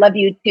 oh, I love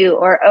you too,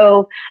 or,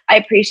 oh, I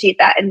appreciate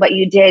that and what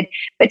you did.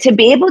 But to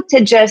be able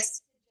to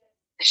just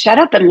shut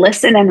up and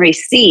listen and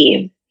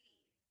receive,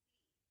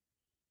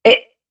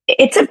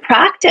 it's a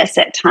practice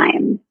at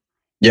times.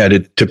 Yeah,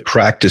 to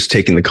practice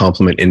taking the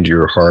compliment into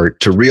your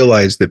heart, to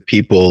realize that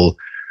people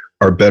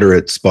are better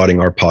at spotting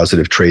our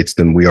positive traits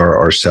than we are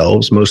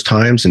ourselves most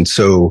times. And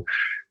so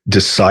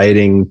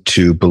deciding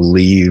to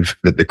believe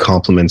that the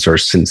compliments are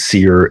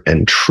sincere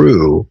and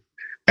true,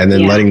 and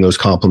then letting those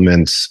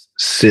compliments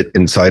sit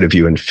inside of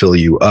you and fill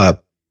you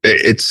up,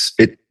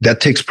 that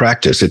takes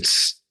practice. It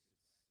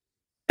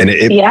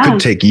could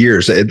take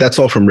years. That's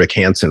all from Rick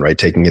Hansen, right?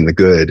 Taking in the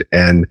good.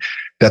 And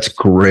that's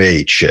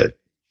great shit.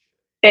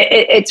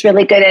 It's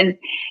really good. And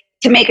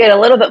to make it a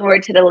little bit more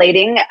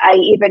titillating, I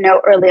even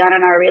know early on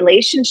in our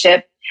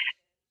relationship,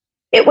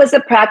 it was a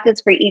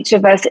practice for each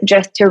of us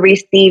just to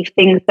receive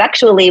things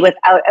sexually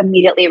without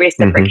immediately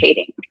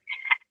reciprocating.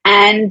 Mm-hmm.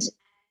 And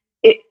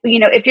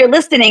if you're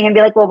listening and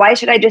be like, well, why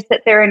should I just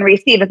sit there and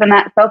receive? Isn't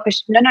that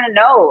selfish?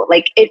 No.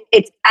 Like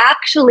it's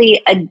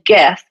actually a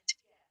gift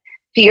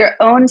to your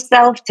own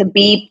self to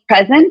be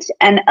present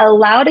and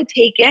allow to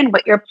take in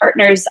what your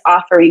partner's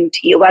offering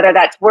to you, whether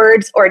that's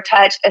words or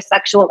touch, a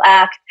sexual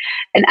act,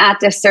 an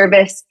act of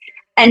service,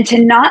 and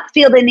to not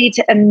feel the need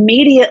to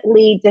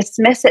immediately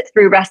dismiss it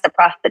through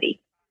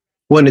reciprocity.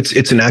 Well,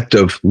 it's an act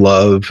of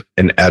love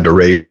and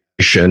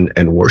adoration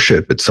and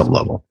worship at some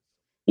level.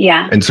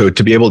 Yeah. And so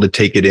to be able to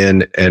take it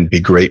in and be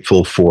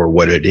grateful for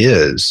what it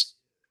is,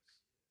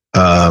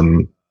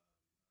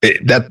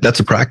 that's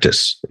a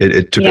practice.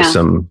 It took us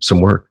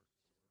some work.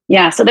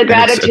 Yeah. So the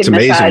gratitude it's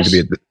amazing massage,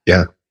 to be,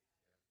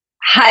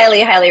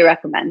 highly, highly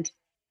recommend.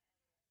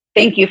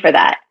 Thank you for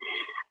that.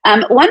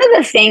 One of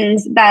the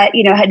things that,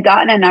 had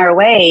gotten in our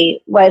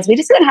way was we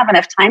just didn't have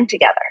enough time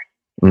together.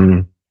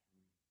 Mm.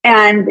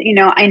 And,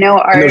 I know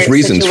our and there's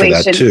reasons for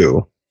that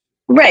too.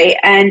 Right.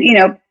 And,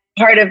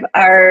 part of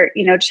our,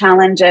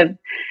 challenge of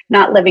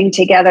not living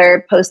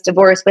together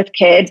post-divorce with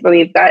kids, where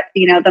we've got,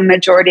 the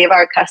majority of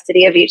our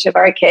custody of each of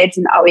our kids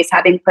and always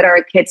having put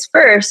our kids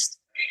first,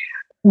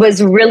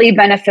 was really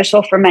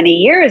beneficial for many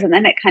years. And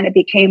then it kind of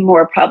became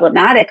more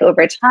problematic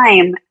over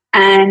time.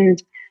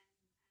 And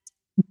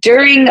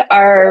during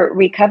our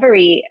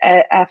recovery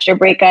after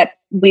breakup,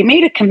 we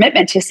made a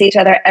commitment to see each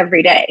other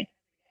every day.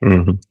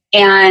 Mm-hmm.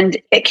 And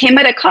it came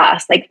at a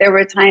cost. Like there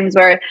were times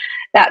where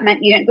that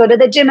meant you didn't go to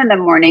the gym in the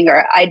morning,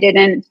 or I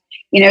didn't,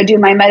 do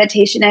my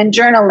meditation and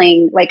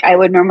journaling like I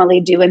would normally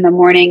do in the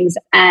mornings.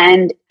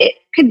 And it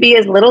could be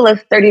as little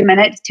as 30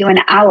 minutes to an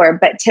hour,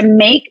 but to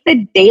make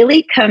the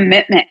daily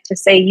commitment to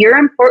say, you're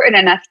important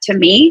enough to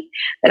me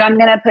that I'm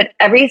going to put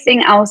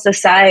everything else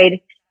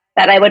aside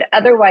that I would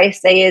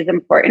otherwise say is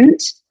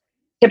important,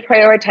 to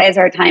prioritize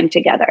our time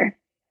together.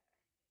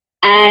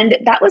 And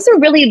that was a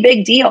really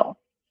big deal.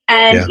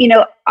 And,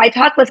 I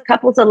talk with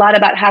couples a lot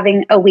about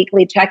having a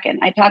weekly check-in.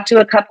 I talked to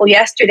a couple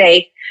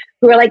yesterday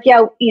who were like,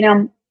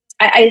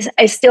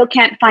 I still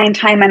can't find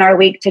time in our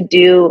week to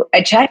do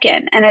a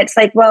check-in. And it's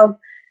like, well,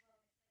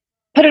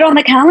 put it on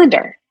the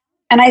calendar.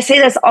 And I say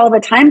this all the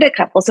time to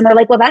couples, and they're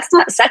like, well, that's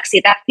not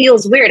sexy. That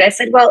feels weird. I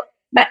said, well,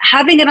 but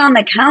having it on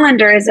the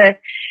calendar is a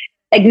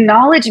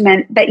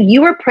acknowledgement that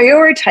you are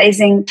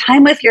prioritizing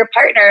time with your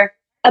partner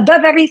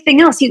above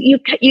everything else.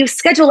 You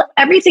schedule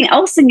everything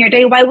else in your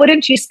day. Why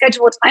wouldn't you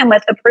schedule time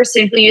with the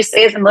person who you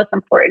say is the most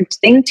important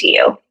thing to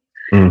you?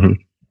 Mm-hmm.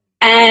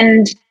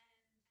 And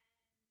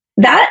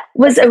that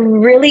was a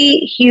really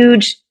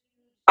huge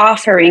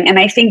offering. And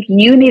I think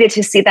you needed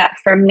to see that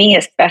from me,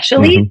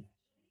 especially. Mm-hmm.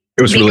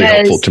 It was really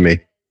helpful to me.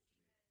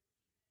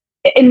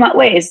 In what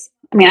ways?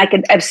 I mean, I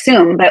could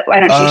assume, but why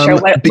don't you share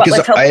what was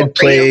helpful I had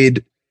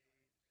played,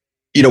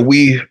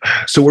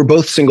 so we're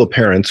both single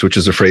parents, which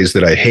is a phrase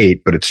that I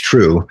hate, but it's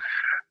true.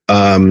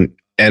 And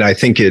I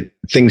think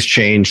things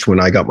changed when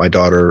I got my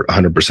daughter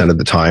 100% of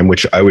the time,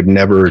 which I would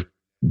never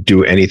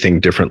do anything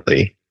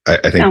differently.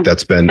 I think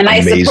that's been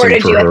amazing. I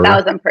supported you her.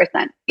 1,000%.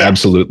 Yeah.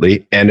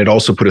 Absolutely. And it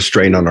also put a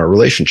strain on our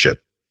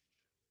relationship.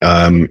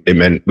 It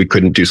meant we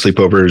couldn't do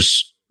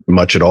sleepovers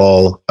much at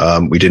all.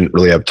 We didn't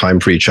really have time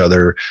for each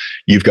other.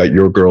 You've got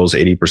your girls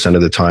 80%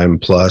 of the time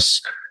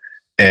plus.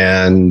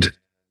 And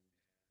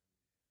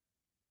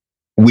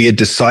we had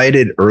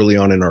decided early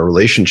on in our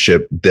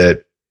relationship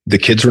that the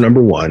kids were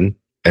number one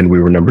and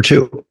we were number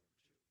two.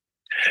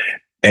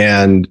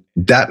 And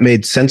that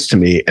made sense to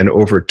me. And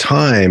over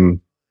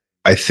time,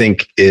 I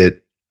think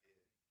it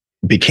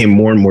became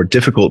more and more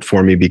difficult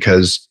for me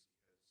because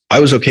I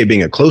was okay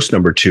being a close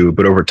number two,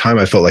 but over time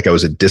I felt like I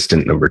was a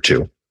distant number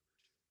two.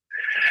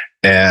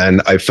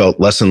 And I felt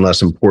less and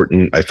less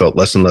important. I felt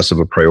less and less of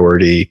a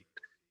priority.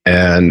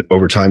 And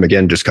over time,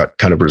 again, just got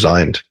kind of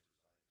resigned.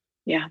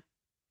 Yeah.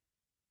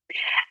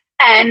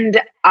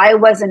 And I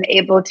wasn't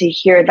able to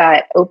hear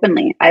that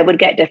openly. I would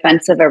get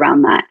defensive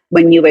around that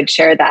when you would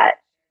share that.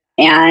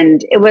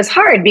 And it was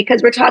hard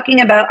because we're talking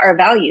about our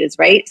values,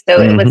 right?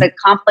 So It was a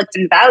conflict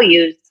in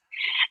values.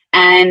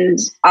 And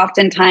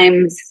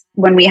oftentimes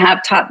when we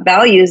have top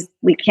values,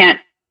 we can't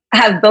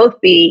have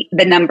both be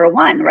the number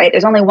one, right?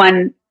 There's only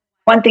one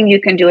thing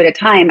you can do at a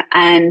time.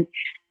 And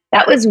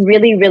that was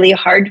really, really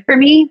hard for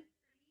me.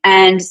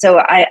 And so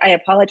I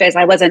apologize.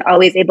 I wasn't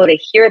always able to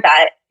hear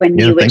that when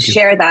you would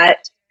share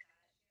that.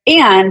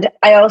 And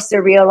I also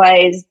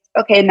realized,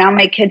 okay, now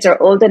my kids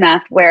are old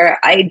enough where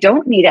I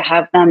don't need to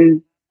have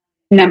them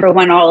number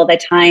one all the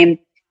time.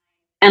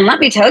 And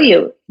let me tell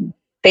you,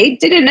 they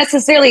didn't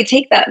necessarily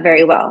take that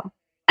very well.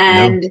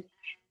 And,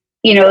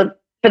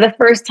 for the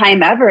first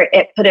time ever,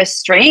 it put a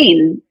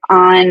strain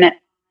on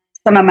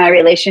some of my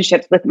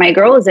relationships with my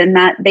girls in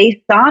that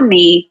they saw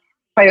me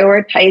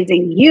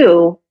prioritizing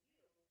you.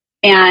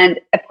 And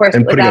of course,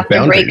 it was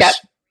after breakup.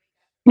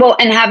 Well,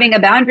 and having a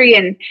boundary,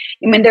 and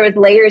there was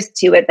layers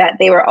to it that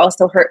they were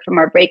also hurt from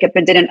our breakup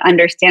and didn't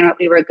understand what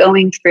we were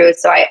going through.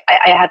 So I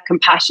have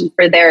compassion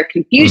for their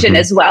confusion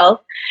as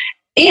well.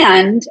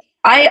 And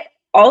I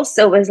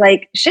also was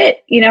like,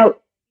 shit,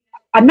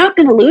 I'm not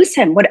going to lose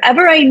him.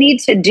 Whatever I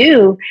need to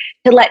do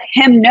to let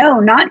him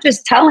know, not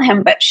just tell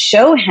him, but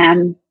show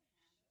him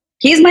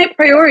he's my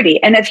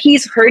priority. And if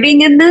he's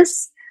hurting in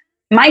this,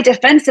 my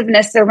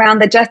defensiveness around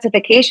the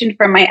justification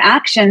for my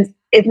actions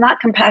is not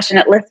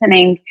compassionate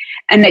listening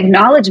and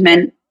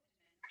acknowledgement.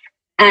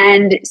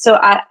 And so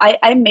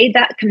I made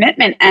that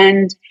commitment.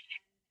 And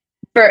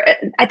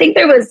I think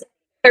there was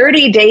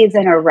 30 days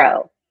in a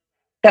row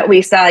that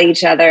we saw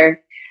each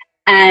other.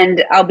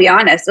 And I'll be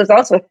honest, it was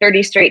also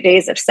 30 straight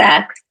days of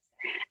sex.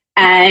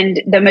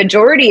 And the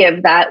majority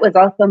of that was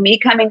also me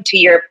coming to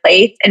your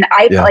place. And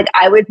I felt like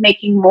I was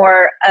making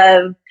more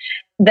of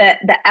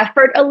the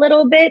effort a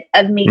little bit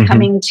of me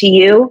coming to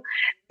you.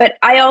 But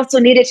I also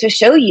needed to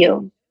show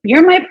you,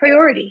 you're my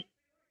priority.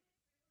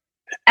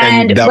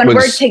 And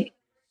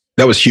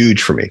that was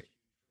huge for me.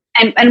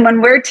 And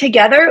when we're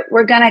together,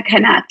 we're going to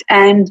connect.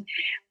 And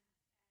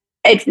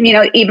it's,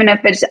 even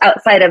if it's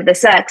outside of the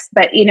sex,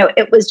 but,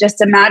 it was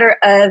just a matter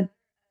of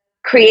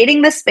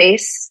creating the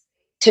space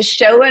to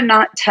show and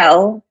not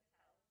tell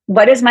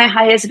what is my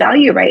highest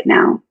value right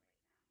now.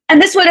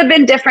 And this would have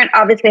been different,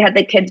 obviously, had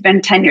the kids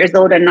been 10 years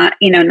old and not,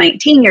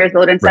 19 years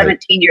old and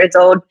 17 years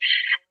old.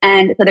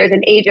 And so there's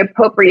an age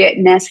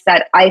appropriateness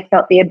that I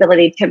felt the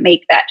ability to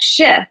make that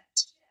shift.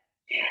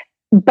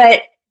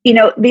 But,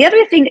 the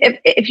other thing,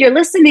 if you're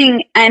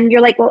listening and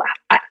you're like, well,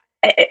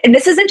 and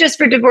this isn't just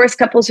for divorced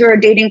couples who are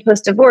dating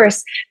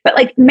post-divorce, but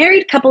like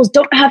married couples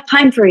don't have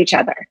time for each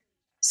other.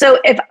 So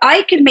if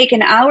I could make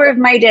an hour of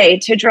my day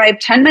to drive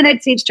 10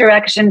 minutes each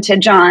direction to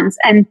John's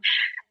and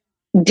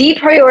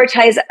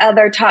deprioritize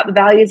other top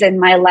values in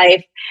my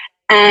life,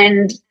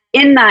 and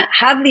in that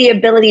have the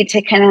ability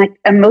to connect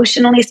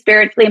emotionally,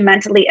 spiritually,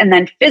 mentally, and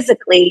then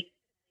physically,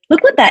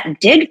 look what that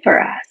did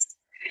for us.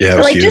 Yeah,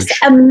 so just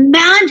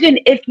imagine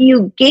if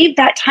you gave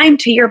that time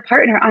to your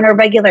partner on a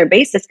regular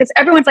basis, because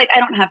everyone's like, I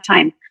don't have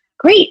time.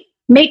 Great,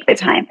 make the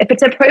time. If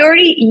it's a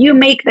priority, you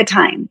make the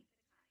time.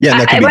 Yeah,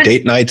 and that could be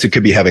date nights. It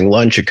could be having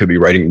lunch. It could be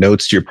writing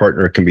notes to your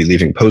partner. It can be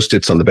leaving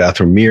Post-its on the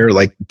bathroom mirror.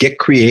 Like, get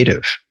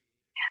creative.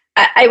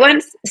 I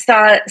once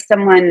saw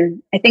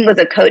someone, I think it was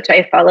a coach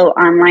I follow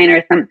online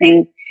or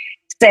something,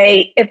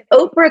 say, if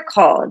Oprah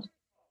called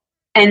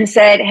and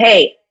said,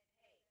 hey,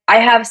 I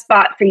have a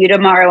spot for you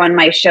tomorrow on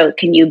my show,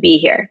 can you be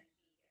here?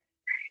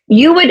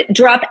 You would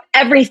drop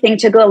everything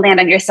to go land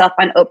on yourself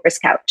on Oprah's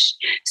couch.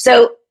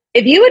 So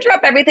if you would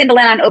drop everything to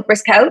land on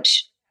Oprah's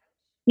couch,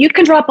 you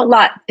can drop a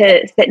lot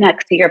to sit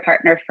next to your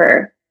partner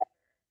for,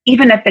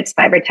 even if it's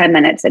 5 or 10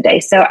 minutes a day.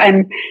 So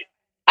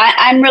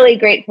I'm really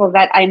grateful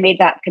that I made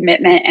that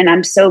commitment, and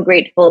I'm so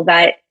grateful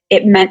that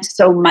it meant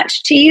so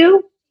much to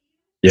you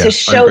to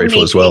show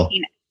me as well.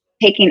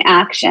 taking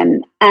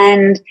action.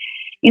 And,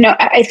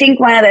 I think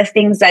one of the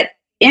things that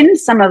in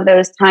some of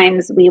those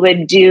times we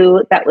would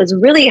do that was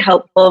really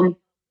helpful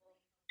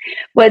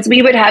was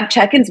we would have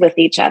check-ins with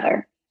each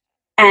other.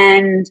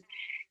 And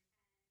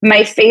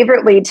my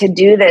favorite way to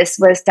do this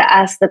was to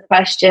ask the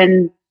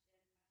question,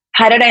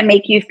 how did I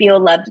make you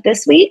feel loved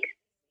this week?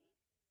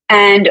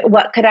 And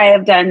what could I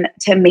have done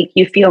to make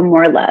you feel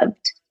more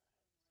loved?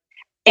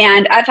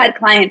 And I've had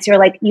clients who are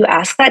like, you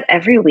ask that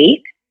every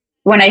week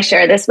when I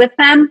share this with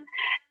them.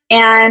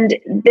 And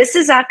this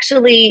is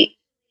actually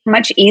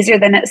much easier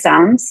than it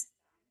sounds.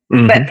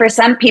 But for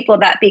some people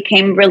that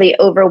became really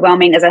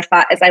overwhelming as a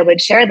thought as I would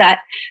share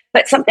that.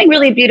 But something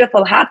really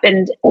beautiful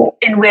happened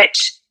in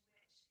which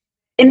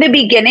in the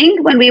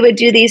beginning, when we would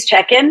do these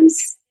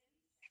check-ins,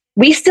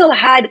 we still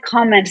had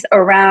comments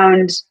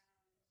around,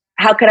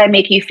 how could I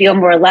make you feel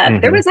more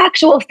loved? There was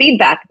actual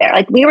feedback there.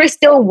 Like we were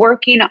still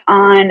working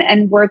on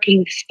and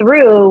working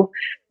through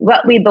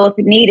what we both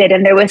needed.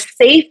 And there was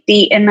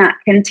safety in that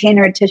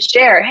container to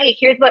share. Hey,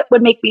 here's what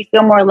would make me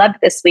feel more loved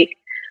this week.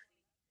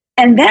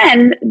 And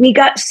then we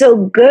got so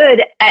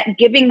good at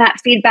giving that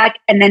feedback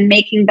and then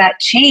making that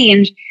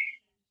change.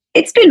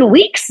 It's been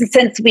weeks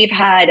since we've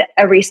had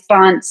a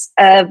response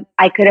of,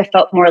 I could have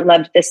felt more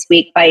loved this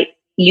week by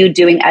you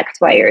doing X,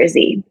 Y, or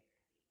Z.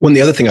 One,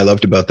 the other thing I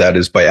loved about that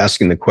is by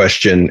asking the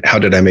question, how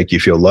did I make you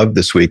feel loved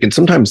this week? And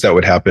sometimes that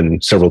would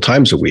happen several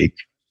times a week,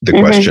 the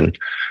question.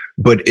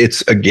 But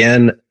it's,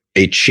 again,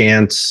 a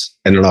chance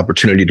and an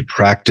opportunity to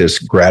practice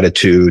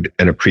gratitude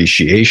and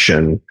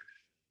appreciation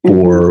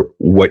for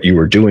what you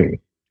were doing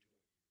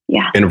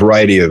in a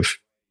variety of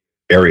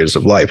areas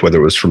of life, whether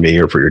it was for me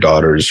or for your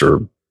daughters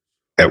or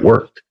at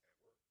work.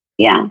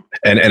 Yeah.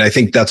 And I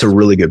think that's a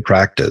really good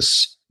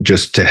practice,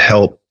 just to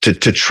help to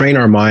train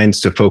our minds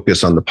to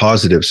focus on the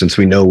positive, since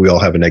we know we all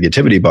have a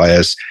negativity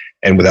bias.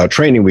 And without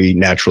training, we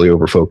naturally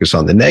overfocus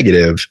on the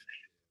negative.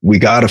 We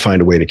got to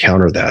find a way to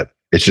counter that.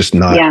 It's just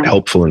not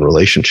helpful in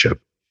relationship.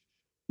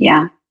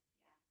 Yeah.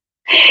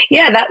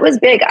 Yeah, that was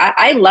big.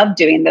 I love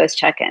doing those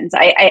check-ins.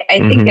 I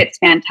think it's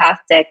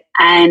fantastic.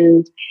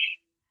 And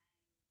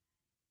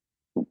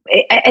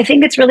I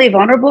think it's really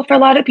vulnerable for a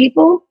lot of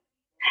people.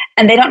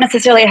 And they don't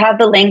necessarily have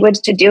the language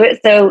to do it.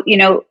 So,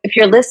 if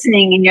you're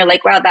listening and you're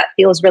like, wow, that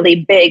feels really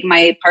big,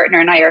 my partner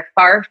and I are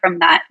far from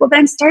that. Well,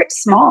 then start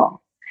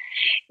small,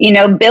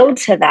 build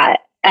to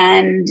that.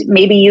 And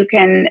maybe you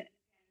can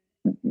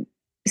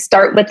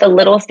start with the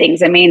little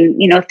things. I mean,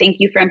 thank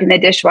you for emptying the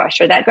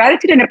dishwasher. That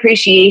gratitude and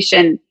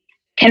appreciation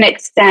can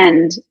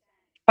extend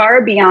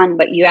far beyond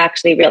what you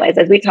actually realize.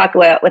 As we talk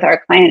about with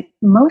our clients,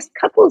 most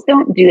couples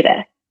don't do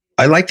this.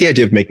 I like the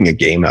idea of making a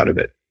game out of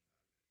it.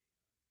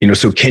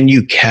 So can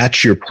you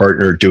catch your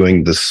partner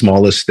doing the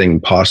smallest thing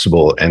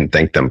possible and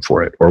thank them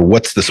for it? Or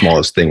what's the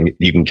smallest thing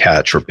you can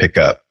catch or pick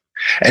up?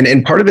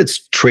 And part of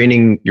it's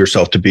training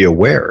yourself to be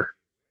aware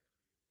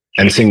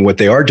and seeing what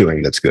they are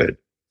doing that's good.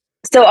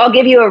 So I'll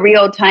give you a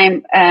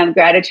real-time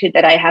gratitude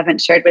that I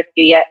haven't shared with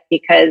you yet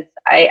because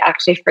I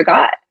actually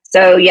forgot.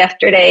 So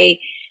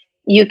yesterday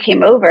you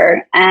came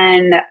over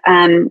and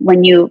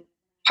when you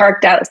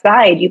parked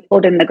outside, you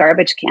pulled in the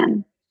garbage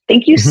can.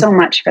 Thank you so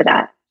much for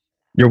that.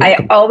 You're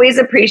welcome. I always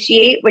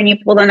appreciate when you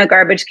pull in a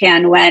garbage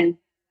can when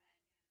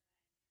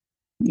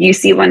you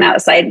see one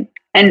outside.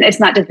 And it's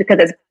not just because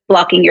it's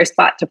blocking your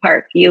spot to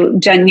park. You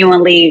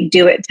genuinely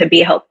do it to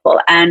be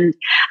helpful. And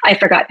I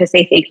forgot to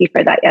say thank you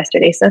for that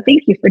yesterday. So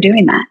thank you for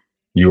doing that.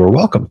 You are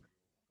welcome.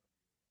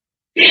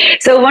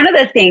 So one of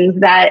the things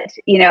that,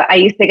 I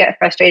used to get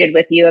frustrated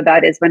with you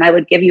about is when I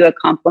would give you a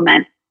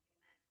compliment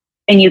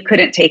and you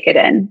couldn't take it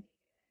in.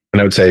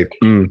 And I would say,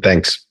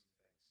 thanks.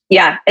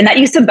 Yeah. And that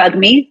used to bug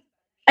me.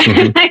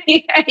 Mm-hmm.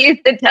 I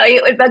used to tell you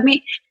it would bug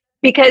me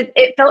because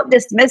it felt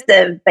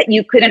dismissive that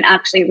you couldn't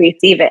actually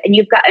receive it. And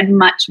you've gotten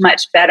much,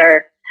 much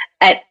better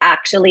at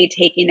actually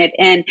taking it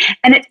in.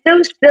 And it's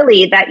so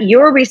silly that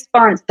your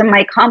response to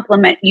my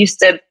compliment used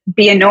to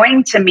be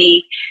annoying to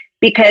me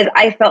because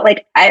I felt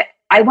like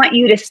I want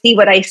you to see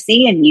what I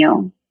see in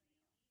you.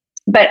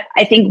 But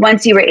I think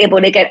once you were able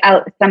to get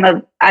out of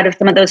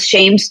some of those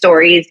shame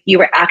stories, you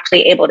were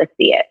actually able to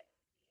see it.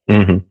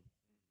 Mm-hmm.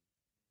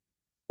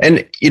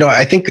 And,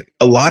 I think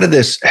a lot of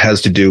this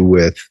has to do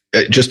with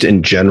just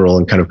in general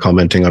and kind of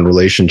commenting on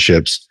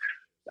relationships.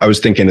 I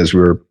was thinking as we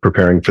were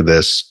preparing for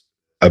this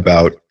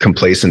about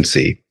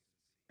complacency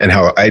and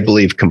how I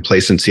believe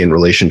complacency in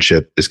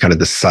relationship is kind of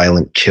the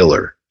silent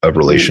killer of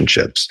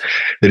relationships.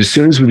 That as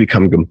soon as we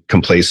become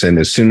complacent,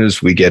 as soon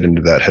as we get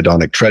into that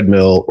hedonic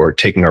treadmill or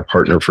taking our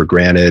partner for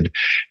granted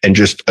and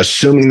just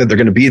assuming that they're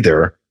going to be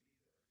there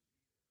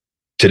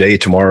today,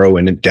 tomorrow,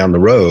 and down the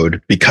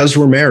road because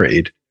we're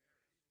married,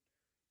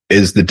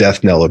 is the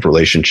death knell of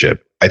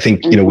relationship. I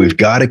think, we've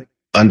got to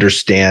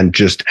understand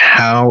just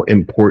how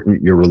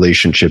important your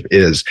relationship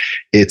is.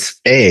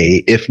 It's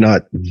if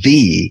not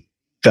the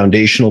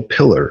foundational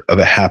pillar of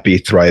a happy,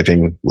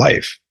 thriving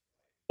life.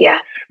 Yeah.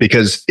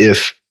 Because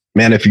if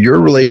your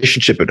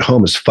relationship at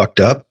home is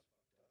fucked up,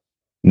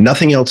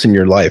 nothing else in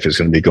your life is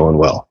going to be going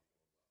well.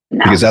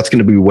 No. Because that's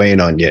going to be weighing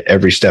on you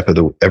every step of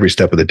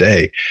the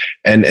day.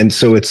 And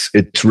so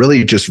it's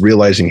really just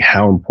realizing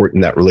how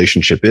important that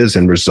relationship is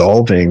and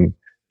resolving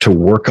to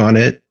work on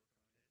it,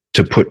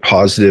 to put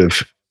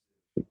positive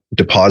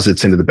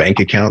deposits into the bank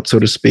account, so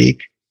to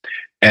speak,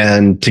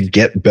 and to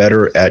get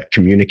better at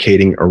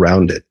communicating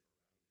around it.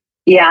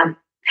 Yeah.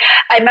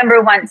 I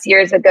remember once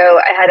years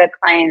ago, I had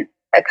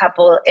a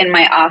couple in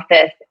my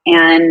office,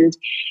 and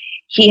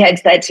he had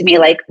said to me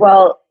like,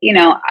 well,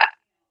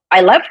 I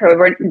love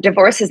her.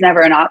 Divorce is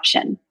never an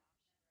option.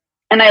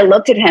 And I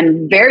looked at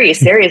him very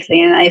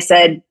seriously and I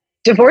said,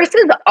 divorce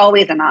is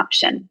always an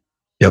option.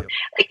 Yep.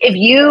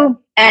 Like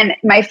and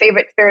my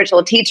favorite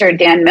spiritual teacher,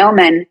 Dan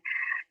Millman,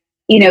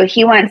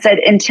 he once said,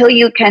 until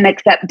you can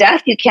accept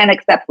death, you can't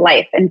accept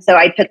life. And so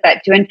I took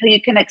that to until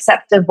you can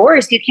accept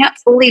divorce, you can't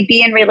fully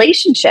be in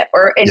relationship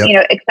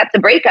accept the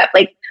breakup.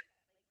 Like,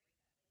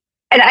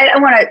 and I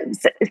don't want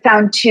to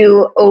sound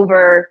too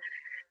over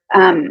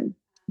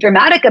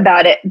dramatic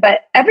about it,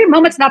 but every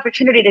moment's an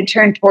opportunity to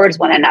turn towards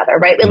one another,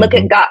 right? We look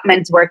at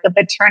Gottman's work of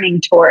the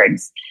turning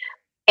towards.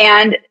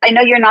 And I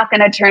know you're not going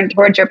to turn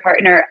towards your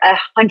partner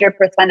 100%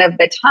 of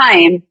the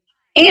time.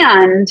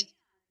 And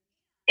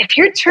if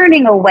you're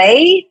turning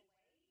away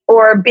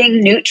or being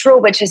neutral,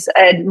 which is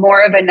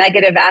more of a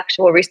negative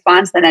actual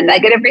response than a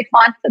negative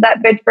response to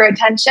that bid for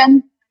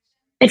attention,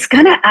 it's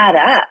going to add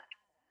up.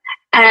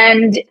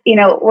 And,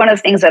 one of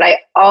the things that I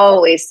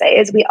always say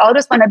is we all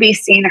just want to be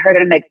seen, heard,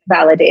 and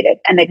validated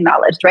and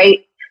acknowledged, right?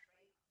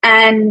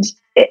 And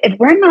if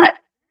we're not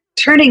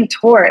turning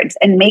towards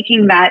and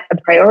making that a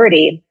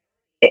priority,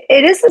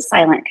 it is a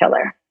silent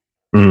killer.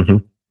 Mm-hmm.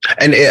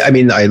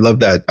 And I love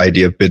that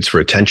idea of bids for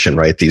attention,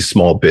 right? These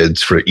small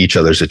bids for each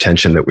other's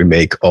attention that we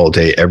make all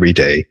day, every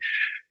day.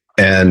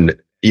 And,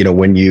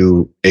 when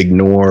you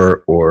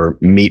ignore or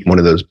meet one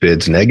of those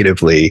bids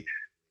negatively,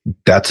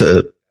 that's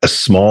a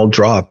small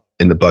drop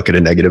in the bucket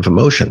of negative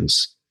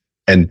emotions.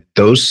 And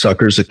those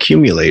suckers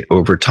accumulate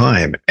over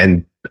time.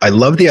 And I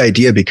love the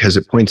idea because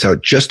it points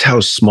out just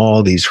how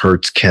small these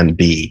hurts can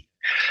be.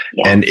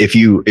 Yeah. And if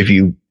you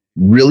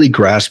really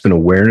grasp an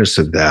awareness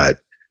of that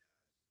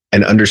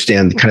and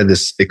understand kind of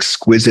this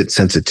exquisite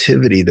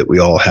sensitivity that we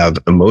all have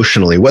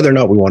emotionally, whether or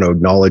not we want to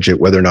acknowledge it,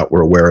 whether or not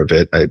we're aware of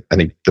it. I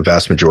think the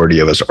vast majority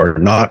of us are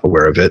not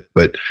aware of it,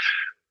 but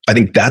I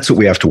think that's what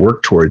we have to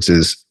work towards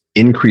is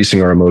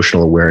increasing our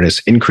emotional awareness,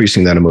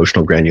 increasing that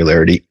emotional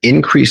granularity,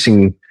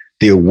 increasing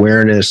the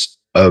awareness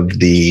of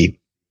the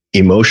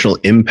emotional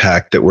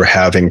impact that we're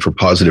having for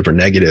positive or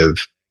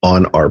negative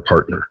on our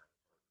partner.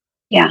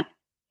 Yeah.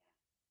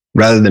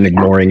 Rather than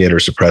ignoring it or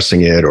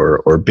suppressing it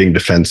or being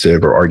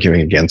defensive or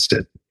arguing against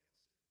it.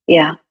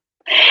 Yeah.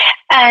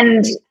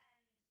 And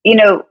you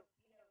know,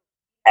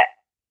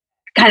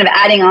 kind of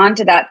adding on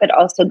to that, but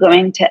also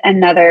going to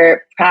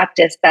another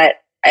practice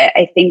that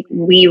I think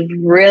we've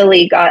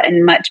really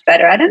gotten much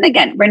better at. And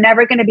again, we're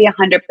never going to be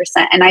 100%.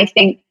 And I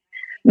think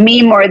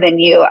me more than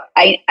you,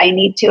 I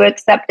need to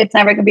accept it's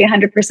never going to be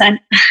 100%.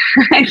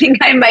 I think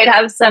I might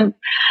have some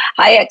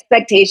high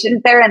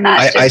expectations there. And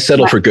that's I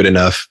settle for good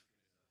enough.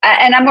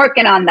 And I'm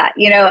working on that.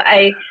 You know,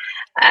 I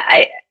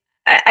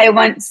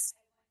once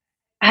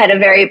had a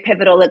very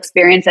pivotal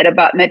experience at a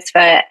bat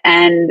mitzvah,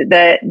 and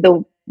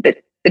the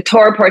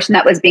Torah portion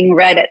that was being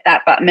read at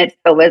that bat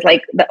mitzvah was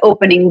like the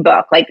opening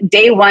book, like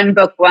day one,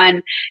 book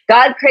one.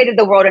 God created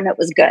the world and it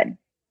was good.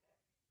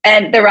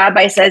 And the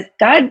rabbi says,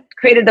 God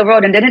created the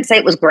world and didn't say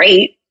it was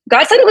great.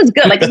 God said it was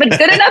good. Like, if it's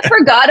good enough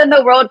for God and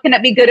the world, can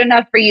it be good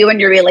enough for you and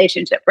your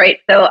relationship? Right.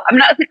 So I'm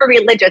not super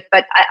religious,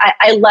 but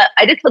I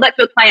just told that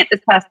to a client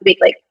this past week.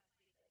 Like,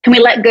 can we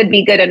let good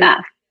be good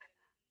enough?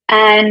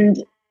 And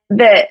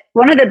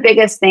one of the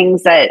biggest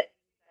things that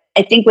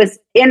I think was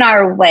in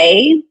our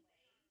way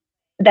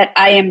that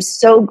I am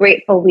so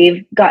grateful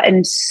we've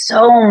gotten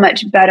so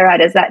much better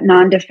at is that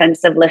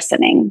non-defensive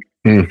listening.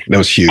 That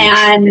was huge.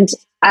 And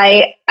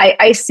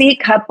I see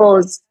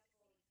couples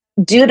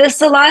do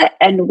this a lot,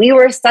 and we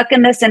were stuck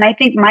in this. And I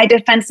think my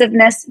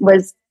defensiveness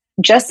was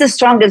just as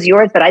strong as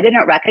yours, but I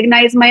didn't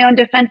recognize my own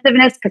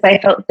defensiveness because I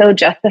felt so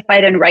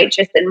justified and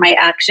righteous in my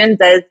actions.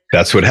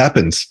 That's what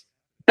happens.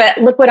 But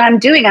look what I'm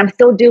doing. I'm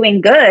still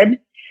doing good.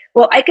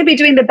 Well, I could be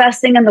doing the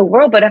best thing in the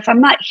world, but if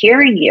I'm not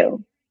hearing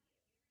you,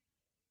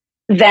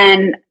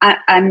 then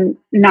I'm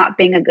not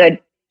being a good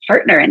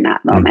partner in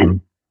that moment.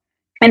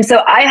 Mm-hmm. And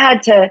so I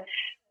had to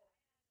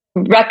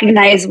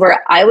recognize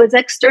where I was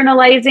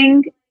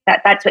externalizing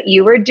that's what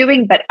you were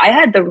doing, but I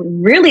had to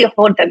really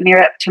hold the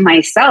mirror up to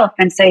myself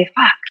and say,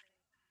 fuck,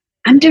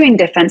 I'm doing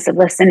defensive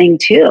listening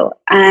too.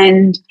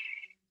 And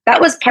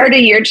that was part of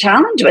your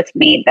challenge with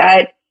me,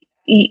 that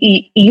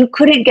you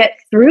couldn't get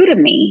through to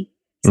me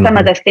some mm-hmm.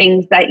 of the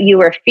things that you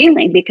were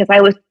feeling because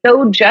I was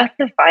so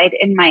justified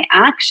in my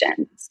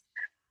actions.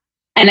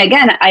 And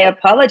again, I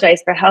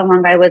apologize for how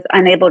long I was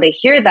unable to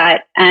hear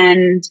that.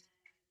 And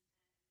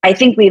I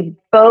think we've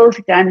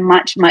both done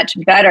much, much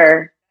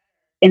better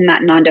in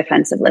that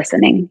non-defensive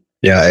listening.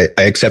 Yeah,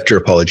 I accept your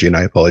apology, and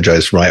I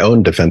apologize for my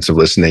own defensive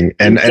listening.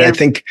 And I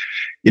think,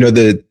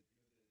 the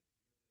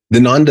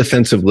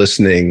non-defensive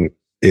listening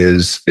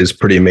is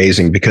pretty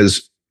amazing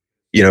because,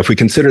 if we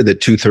consider that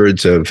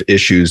 2/3 of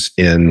issues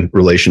in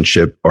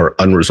relationship are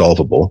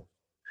unresolvable,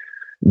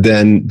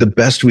 then the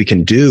best we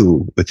can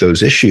do with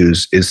those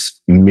issues is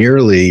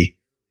merely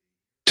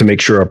to make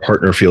sure our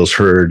partner feels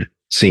heard,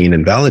 seen,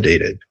 and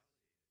validated.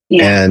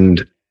 Yeah.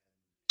 And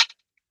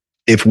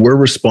if we're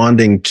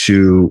responding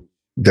to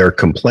their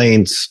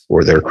complaints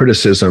or their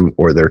criticism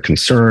or their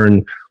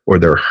concern or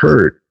their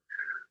hurt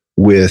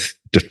with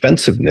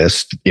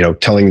defensiveness,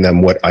 telling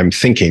them what I'm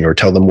thinking or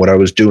tell them what I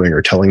was doing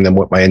or telling them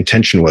what my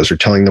intention was or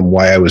telling them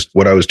what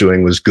I was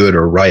doing was good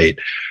or right,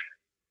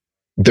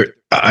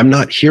 I'm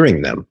not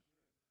hearing them.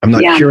 I'm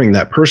not hearing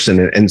that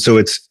person. And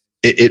so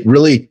it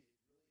really,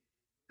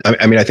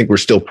 I think we're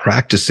still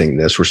practicing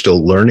this, we're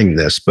still learning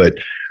this, but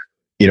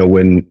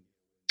when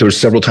there were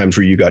several times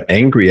where you got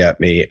angry at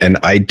me and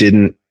I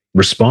didn't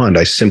respond,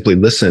 I simply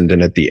listened.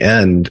 And at the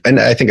end, and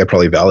I think I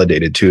probably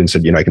validated too and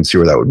said, I can see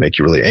where that would make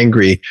you really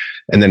angry.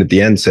 And then at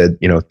the end said,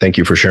 thank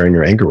you for sharing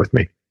your anger with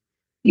me.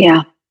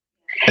 Yeah.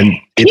 And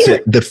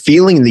it's the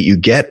feeling that you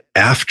get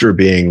after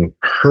being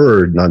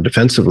heard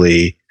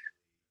non-defensively.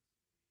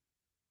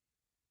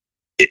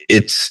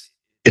 It's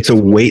a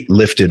weight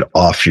lifted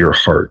off your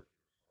heart.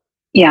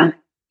 Yeah.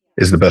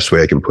 Is the best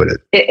way I can put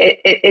it.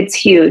 It's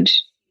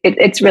huge.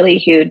 It's really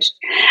huge.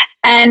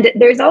 And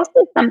there's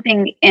also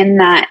something in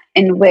that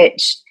in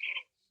which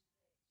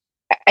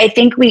I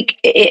think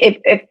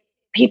if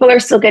people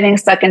are still getting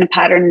stuck in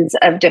patterns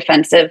of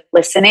defensive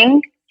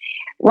listening,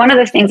 one of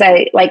the things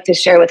I like to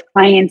share with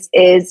clients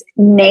is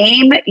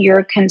name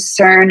your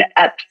concern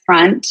up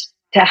front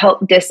to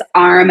help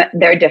disarm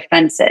their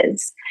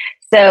defenses.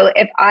 So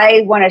if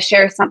I want to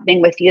share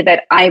something with you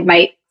that I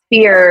might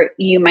fear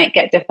you might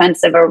get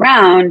defensive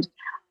around,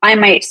 I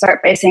might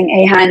start by saying,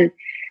 hey, hon,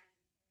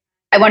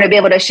 I want to be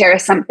able to share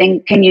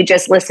something. Can you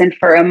just listen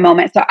for a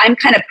moment? So I'm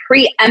kind of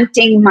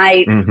preempting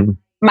my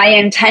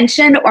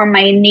intention or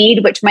my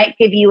need, which might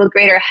give you a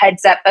greater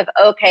heads up of,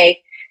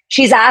 okay,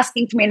 she's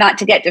asking for me not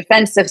to get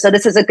defensive. So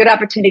this is a good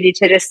opportunity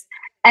to just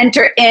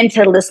enter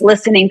into this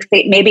listening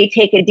state, maybe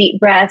take a deep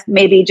breath,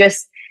 maybe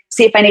just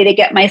see if I need to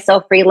get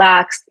myself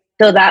relaxed.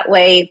 So that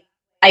way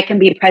I can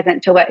be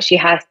present to what she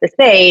has to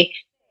say.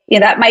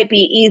 That might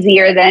be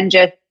easier than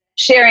just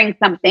sharing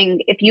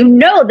something if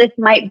this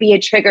might be a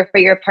trigger for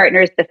your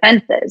partner's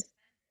defenses.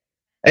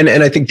 And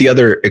I think the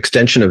other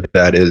extension of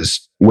that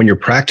is when you're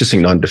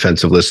practicing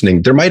non-defensive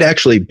listening, there might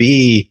actually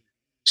be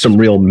some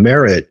real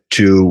merit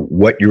to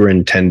what you're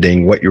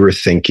intending, what you were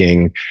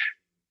thinking.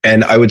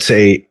 And I would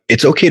say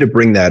it's okay to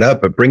bring that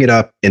up, but bring it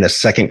up in a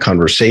second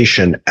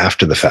conversation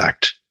after the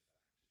fact,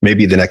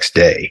 maybe the next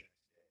day.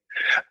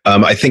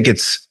 I think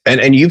it's,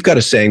 and you've got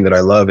a saying that I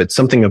love. It's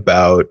something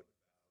about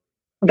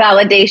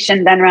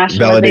Validation, then Validate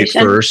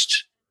rationalization.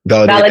 first.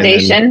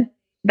 Validation,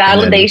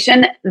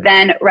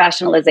 then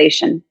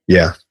rationalization.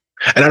 Yeah.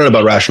 And I don't know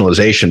about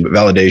rationalization, but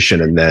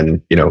validation and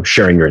then,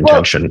 sharing your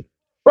intention.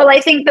 Well,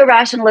 I think the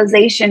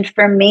rationalization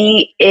for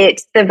me,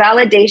 it's the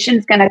validation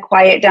is going to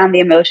quiet down the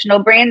emotional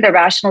brain. The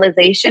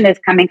rationalization is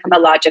coming from a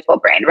logical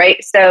brain,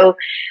 right? So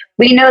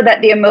we know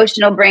that the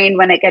emotional brain,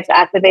 when it gets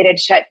activated,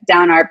 shuts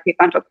down our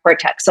prefrontal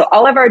cortex. So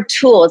all of our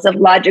tools of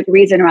logic,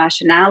 reason,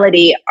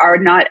 rationality are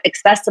not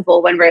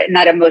accessible when we're in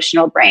that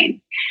emotional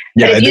brain.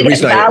 Yeah, but if you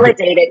get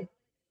validated.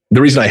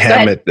 The reason I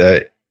ham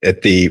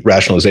at the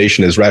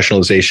rationalization is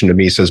rationalization to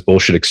me says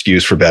bullshit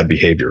excuse for bad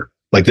behavior.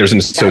 Like there's an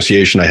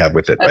association I have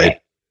with it, okay.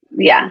 Right?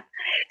 Yeah.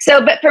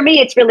 So, but for me,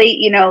 it's really,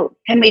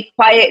 can we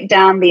quiet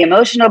down the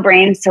emotional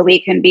brain so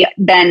we can be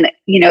then,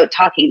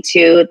 talking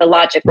to the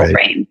logical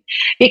brain?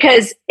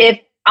 Because if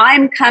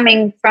I'm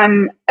coming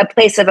from a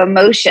place of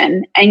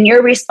emotion and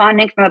you're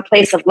responding from a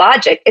place of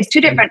logic, it's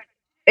two different,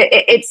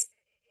 it's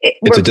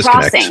we're a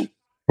disconnect. Crossing.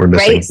 We're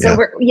missing. Right. So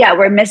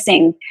we're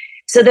missing.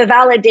 So the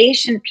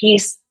validation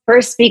piece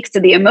first speaks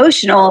to the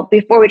emotional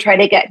before we try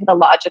to get to the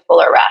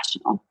logical or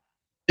rational.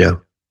 Yeah.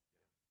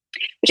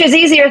 Which is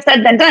easier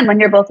said than done when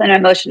you're both in an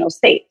emotional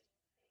state.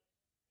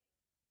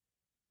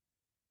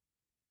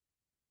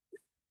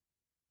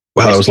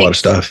 Wow, that was a lot of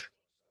stuff.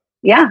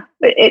 Yeah,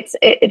 it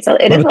is a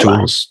lot.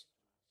 Tools.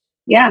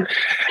 Yeah.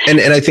 And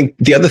I think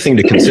the other thing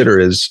to consider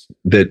is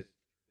that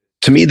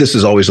to me, this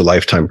is always a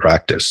lifetime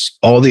practice.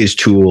 All these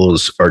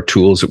tools are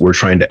tools that we're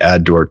trying to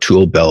add to our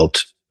tool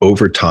belt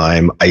over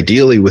time,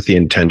 ideally with the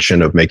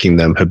intention of making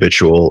them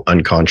habitual,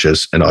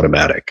 unconscious, and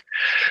automatic.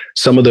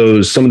 Some of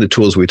the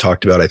tools we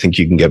talked about, I think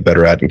you can get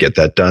better at and get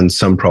that done.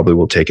 Some probably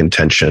will take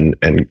intention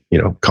and,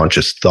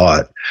 conscious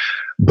thought.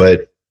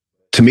 But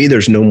to me,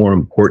 there's no more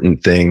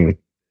important thing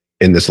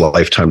in this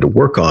lifetime to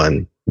work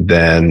on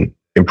than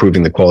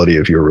improving the quality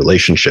of your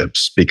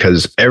relationships,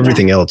 because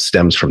everything else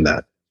stems from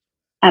that.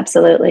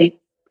 Absolutely.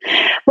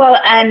 Well,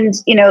 and,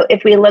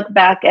 if we look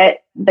back at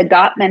the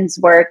Gottman's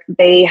work,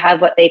 they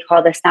have what they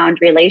call the sound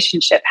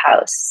relationship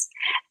house.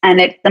 And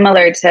it's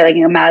similar to,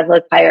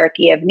 Maslow's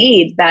hierarchy of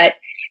needs, that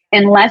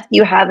unless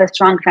you have a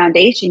strong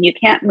foundation, you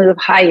can't move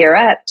higher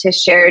up to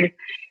shared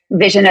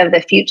vision of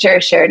the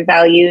future, shared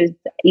values,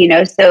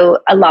 so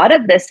a lot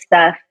of this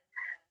stuff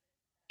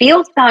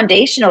feels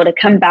foundational to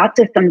come back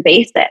to some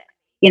basic,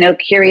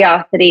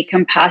 curiosity,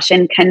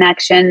 compassion,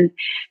 connection,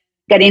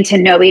 getting to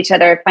know each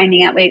other,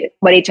 finding out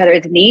what each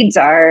other's needs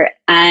are,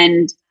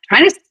 and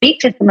trying to speak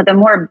to some of the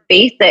more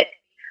basic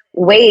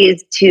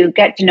ways to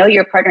get to know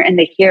your partner in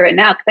the here and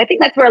now. Because I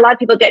think that's where a lot of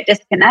people get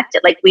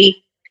disconnected. Like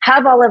we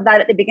have all of that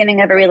at the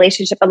beginning of a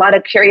relationship, a lot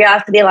of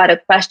curiosity, a lot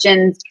of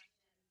questions,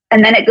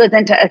 and then it goes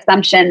into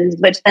assumptions,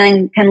 which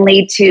then can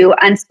lead to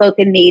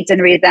unspoken needs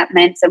and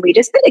resentments. And we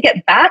just got to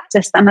get back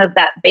to some of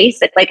that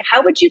basic, like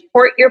how would you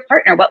court your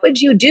partner? What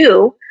would you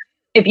do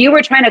if you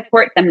were trying to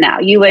court them now?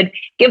 You would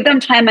give them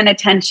time and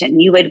attention.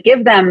 You would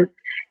give them,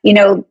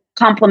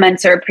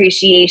 compliments or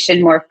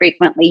appreciation more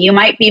frequently. You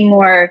might be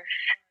more,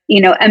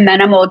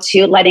 amenable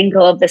to letting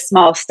go of the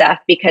small stuff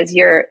because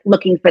you're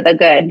looking for the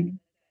good.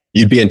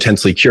 You'd be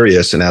intensely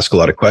curious and ask a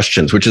lot of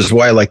questions, which is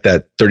why I like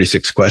that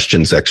 36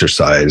 questions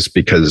exercise,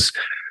 because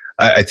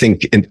I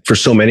think for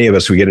so many of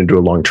us, we get into a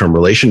long-term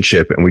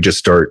relationship and we just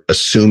start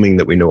assuming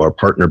that we know our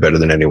partner better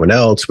than anyone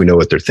else. We know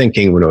what they're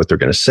thinking. We know what they're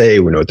going to say.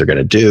 We know what they're going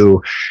to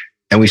do.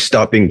 And we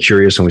stop being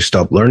curious and we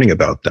stop learning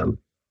about them.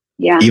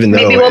 Yeah. Even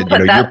though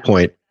your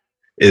point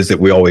is that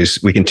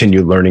we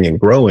continue learning and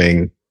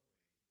growing,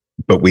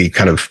 but we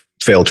kind of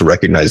fail to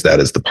recognize that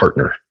as the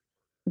partner.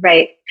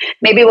 Right.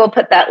 Maybe we'll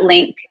put that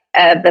link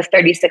of the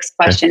 36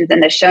 questions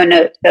in the show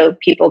notes so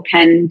people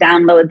can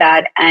download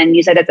that and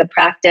use it as a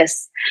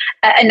practice.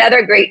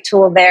 Another great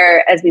tool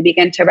there as we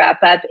begin to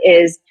wrap up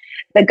is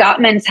the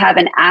Gottmans have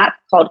an app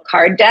called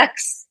Card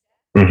Decks.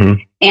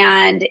 Mm-hmm.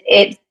 And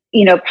it's,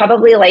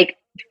 probably like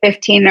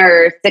 15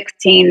 or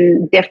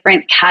 16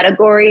 different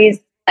categories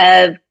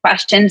of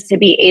questions to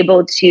be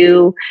able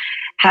to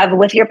have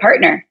with your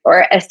partner.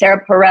 Or as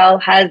Sarah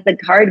Perel has the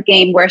card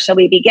game, Where Shall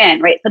We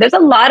Begin, right? So there's a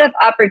lot of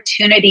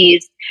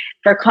opportunities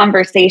for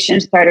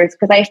conversation starters,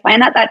 because I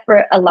find that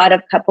for a lot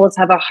of couples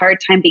have a hard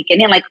time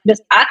beginning. Like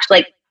just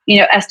actually,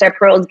 Esther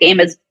Perel's game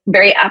is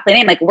very aptly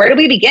named. Like, where do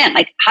we begin?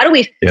 Like, how do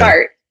we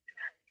start?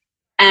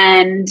 Yeah.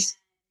 And,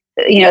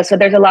 so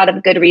there's a lot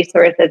of good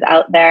resources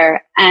out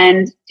there.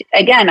 And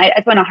again, I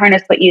just want to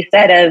harness what you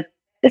said of,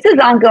 this is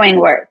ongoing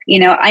work.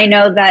 I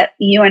know that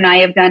you and I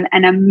have done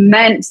an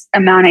immense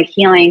amount of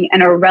healing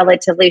in a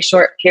relatively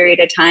short period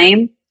of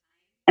time.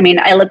 I mean,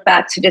 I look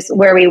back to just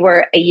where we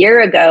were a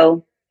year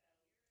ago,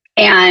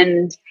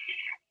 and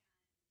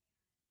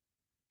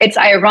it's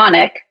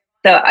ironic.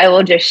 So I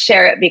will just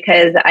share it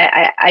because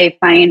I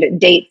find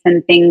dates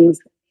and things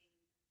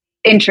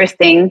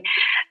interesting.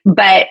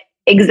 But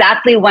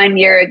exactly 1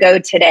 year ago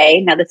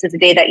today, now this is the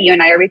day that you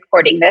and I are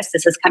recording this.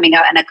 This is coming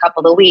out in a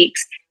couple of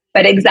weeks.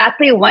 But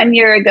exactly 1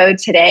 year ago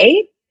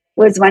today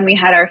was when we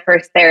had our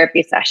first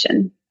therapy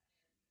session.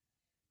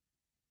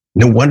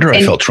 No wonder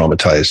I felt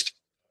traumatized.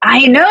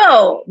 I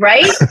know,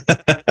 right?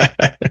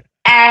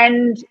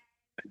 And,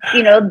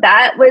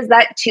 that was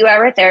that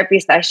 2-hour therapy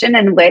session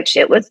in which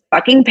it was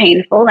fucking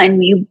painful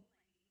and you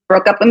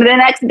broke up with me the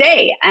next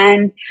day.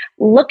 And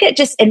look at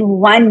just in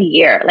 1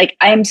 year, like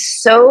I'm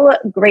so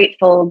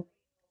grateful.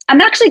 I'm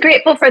actually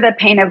grateful for the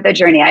pain of the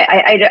journey.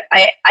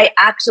 I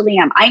actually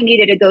am. I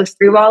needed to go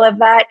through all of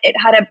that. It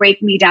had to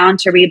break me down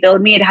to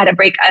rebuild me. It had to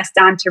break us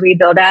down to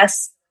rebuild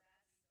us.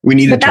 We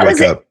needed to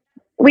wake up.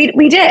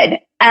 We did.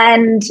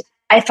 And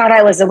I thought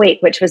I was awake,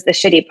 which was the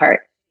shitty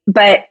part.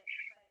 But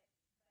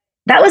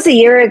that was a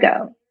year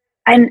ago.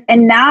 And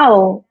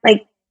now,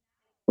 like,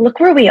 look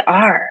where we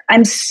are.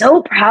 I'm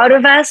so proud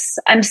of us.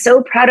 I'm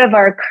so proud of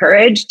our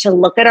courage to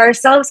look at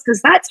ourselves,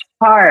 because that's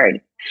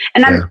hard.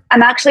 And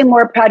I'm actually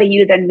more proud of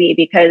you than me,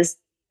 because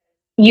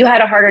you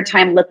had a harder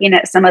time looking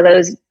at some of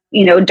those,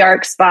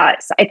 dark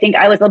spots. I think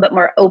I was a little bit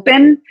more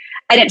open.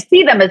 I didn't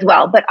see them as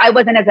well, but I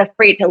wasn't as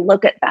afraid to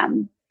look at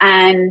them.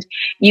 And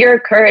your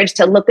courage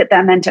to look at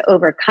them and to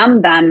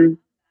overcome them,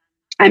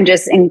 I'm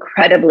just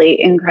incredibly,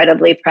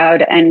 incredibly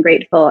proud and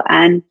grateful.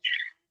 And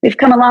we've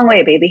come a long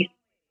way, baby.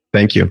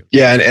 Thank you.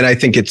 Yeah. And I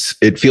think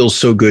it feels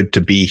so good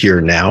to be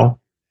here now.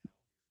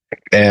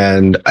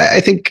 And I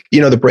think,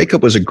 the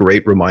breakup was a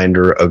great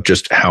reminder of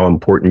just how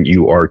important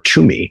you are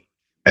to me,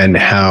 and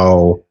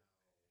how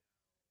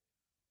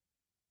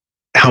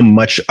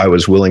much I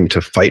was willing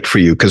to fight for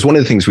you. Because one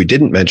of the things we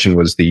didn't mention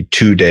was the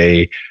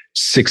 2-day,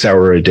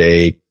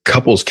 6-hour-a-day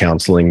couples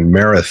counseling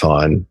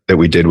marathon that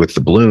we did with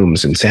the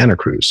Blooms in Santa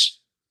Cruz.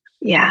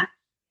 Yeah.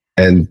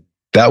 And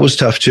that was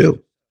tough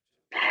too.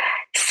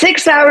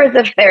 6 hours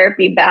of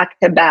therapy back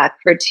to back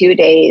for 2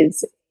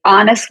 days.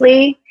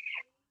 Honestly,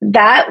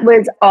 that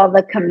was all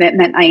the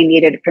commitment I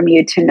needed from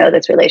you to know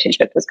this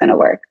relationship was going to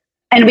work.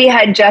 And we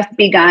had just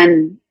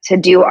begun to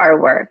do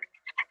our work.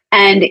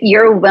 And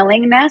your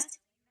willingness,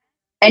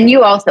 and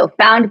you also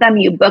found them,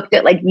 you booked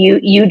it, like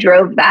you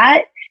drove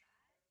that.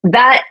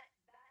 That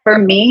for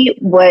me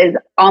was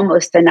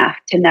almost enough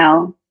to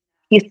know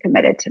he's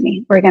committed to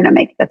me. We're going to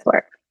make this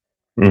work.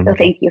 Mm-hmm. So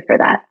thank you for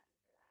that.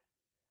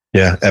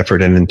 Yeah,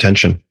 effort and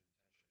intention.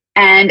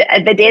 And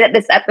the day that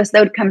this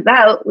episode comes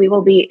out, we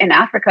will be in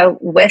Africa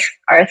with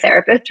our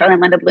therapist, Charlie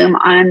and Linda Bloom,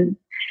 on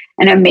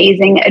an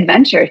amazing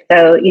adventure.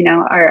 So,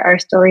 our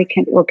story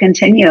will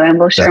continue, and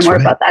we'll share more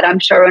about that, I'm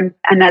sure, in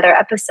another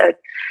episode.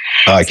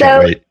 Oh, I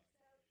can't wait.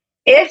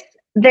 If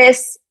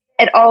this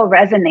at all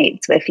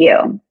resonates with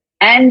you,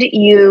 and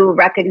you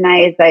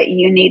recognize that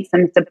you need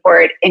some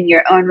support in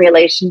your own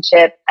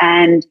relationship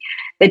and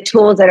the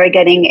tools that are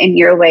getting in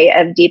your way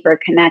of deeper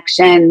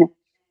connection,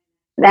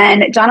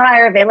 then John and I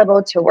are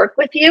available to work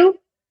with you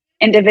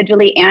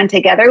individually and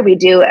together. We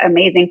do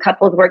amazing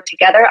couples work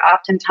together.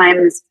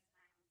 Oftentimes,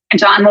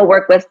 John will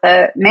work with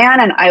the man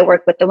and I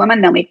work with the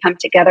woman. Then we come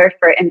together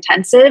for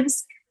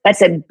intensives.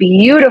 That's a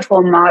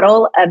beautiful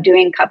model of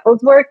doing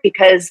couples work,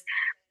 because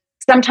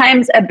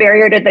sometimes a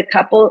barrier to the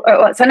couple,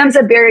 or sometimes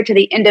a barrier to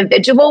the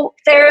individual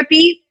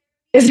therapy,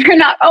 is they're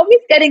not always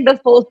getting the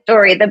full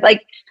story.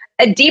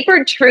 A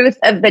deeper truth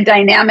of the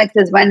dynamics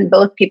is when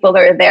both people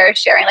are there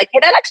sharing, like, hey,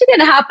 that actually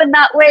didn't happen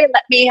that way.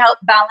 Let me help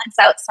balance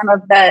out some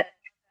of the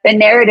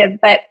narrative.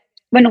 But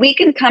when we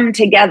can come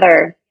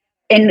together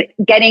in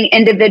getting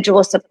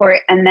individual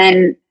support and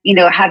then,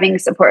 having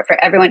support for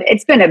everyone,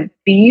 it's been a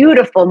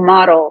beautiful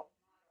model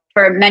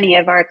for many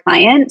of our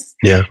clients.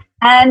 Yeah.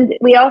 And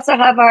we also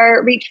have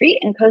our retreat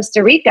in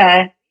Costa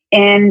Rica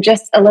in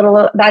just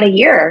about a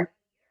year.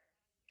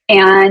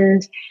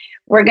 And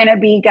we're going to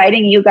be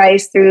guiding you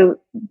guys through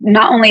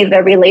not only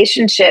the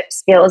relationship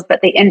skills,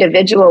 but the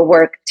individual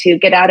work to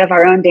get out of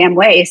our own damn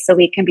way so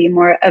we can be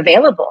more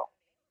available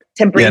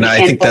to bring in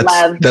the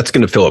love. That's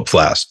going to fill up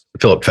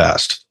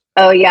fast.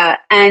 Oh, yeah.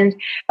 And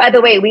by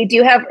the way, we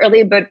do have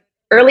early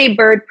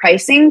bird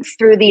pricing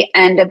through the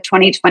end of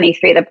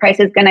 2023. The price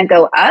is going to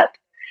go up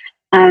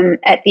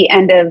at the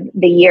end of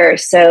the year.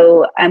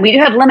 So we do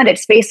have limited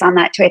space on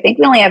that too. I think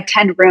we only have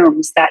 10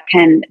 rooms that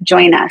can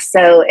join us.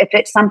 So if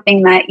it's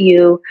something that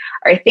you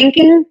are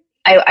thinking,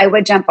 I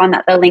would jump on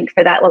that. The link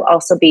for that will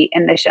also be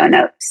in the show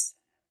notes.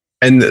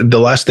 And the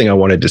last thing I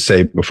wanted to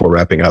say before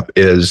wrapping up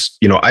is,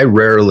 I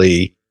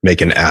rarely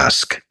make an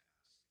ask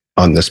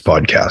on this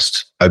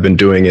podcast. I've been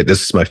doing it.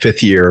 This is my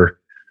 5th year.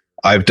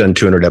 I've done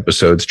 200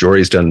 episodes.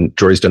 Jory's done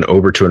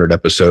over 200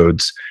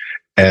 episodes.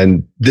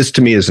 And this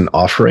to me is an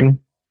offering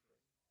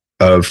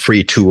of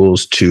free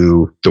tools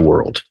to the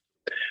world.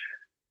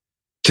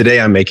 Today,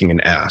 I'm making an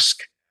ask,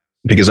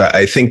 because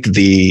I think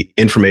the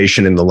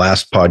information in the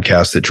last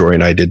podcast that Jory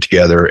and I did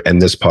together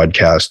and this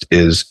podcast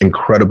is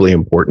incredibly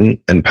important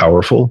and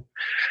powerful.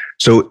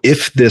 So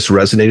if this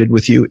resonated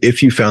with you,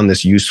 if you found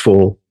this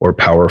useful or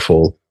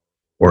powerful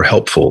or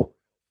helpful,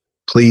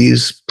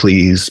 please,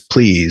 please,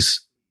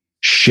 please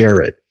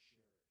share it.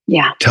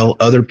 Yeah. Tell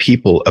other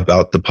people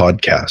about the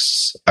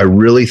podcasts. I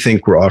really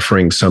think we're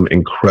offering some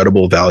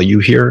incredible value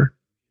here,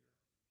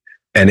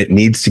 and it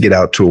needs to get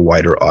out to a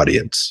wider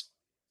audience.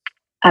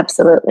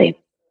 Absolutely.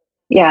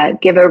 Yeah.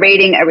 Give a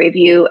rating, a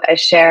review, a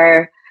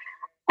share.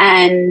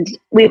 And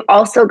we've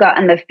also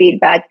gotten the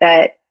feedback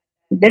that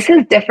this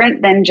is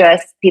different than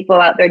just people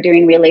out there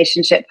doing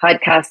relationship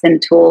podcasts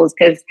and tools,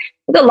 because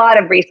there's a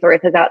lot of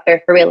resources out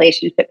there for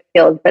relationship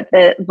skills, but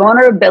the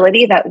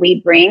vulnerability that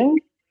we bring,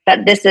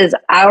 that this is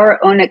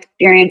our own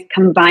experience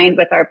combined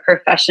with our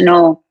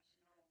professional,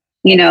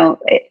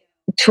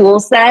 tool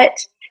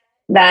set,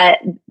 that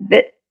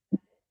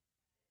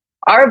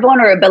our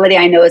vulnerability,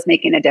 I know, is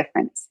making a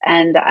difference.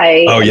 And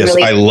I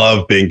I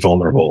love being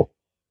vulnerable.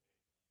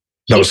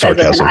 That was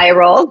sarcasm. An eye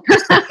roll.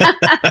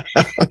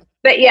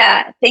 But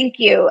yeah, thank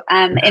you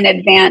in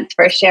advance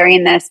for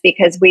sharing this,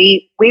 because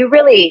we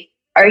really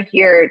are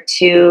here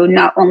to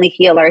not only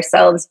heal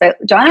ourselves,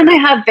 but John and I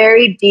have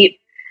very deep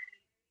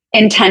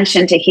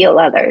intention to heal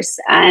others.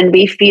 And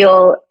we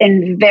feel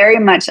in very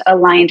much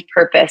aligned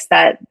purpose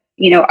that,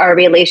 our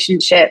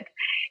relationship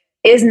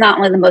is not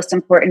only the most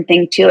important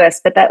thing to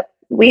us, but that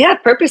we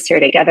have purpose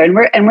here together,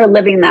 and we're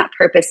living that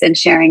purpose and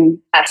sharing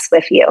us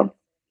with you.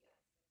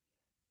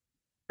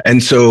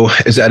 And so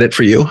is that it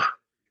for you?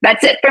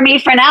 That's it for me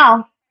for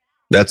now.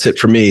 That's it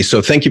for me.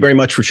 So thank you very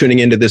much for tuning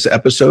into this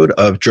episode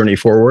of Journey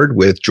Forward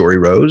with Jory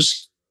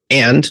Rose,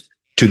 and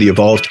to the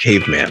Evolved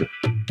Caveman.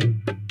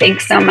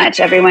 Thanks so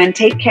much, everyone.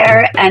 Take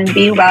care and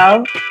be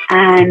well.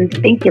 And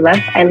thank you, love.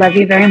 I love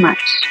you very much.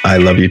 I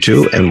love you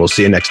too. And we'll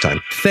see you next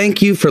time.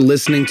 Thank you for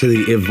listening to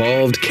the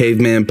Evolved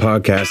Caveman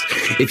podcast.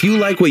 If you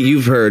like what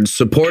you've heard,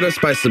 support us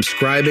by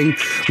subscribing,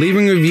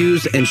 leaving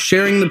reviews, and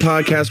sharing the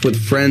podcast with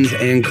friends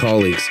and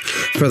colleagues.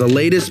 For the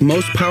latest,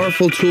 most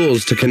powerful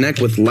tools to connect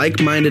with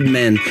like-minded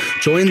men,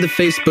 join the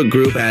Facebook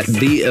group at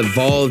The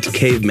Evolved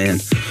Caveman.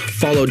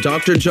 Follow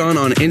Dr. John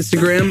on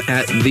Instagram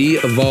at The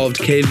Evolved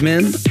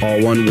Caveman,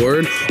 all one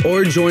word,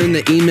 or join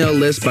the email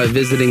list by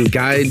visiting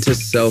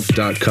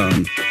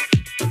guidetoself.com.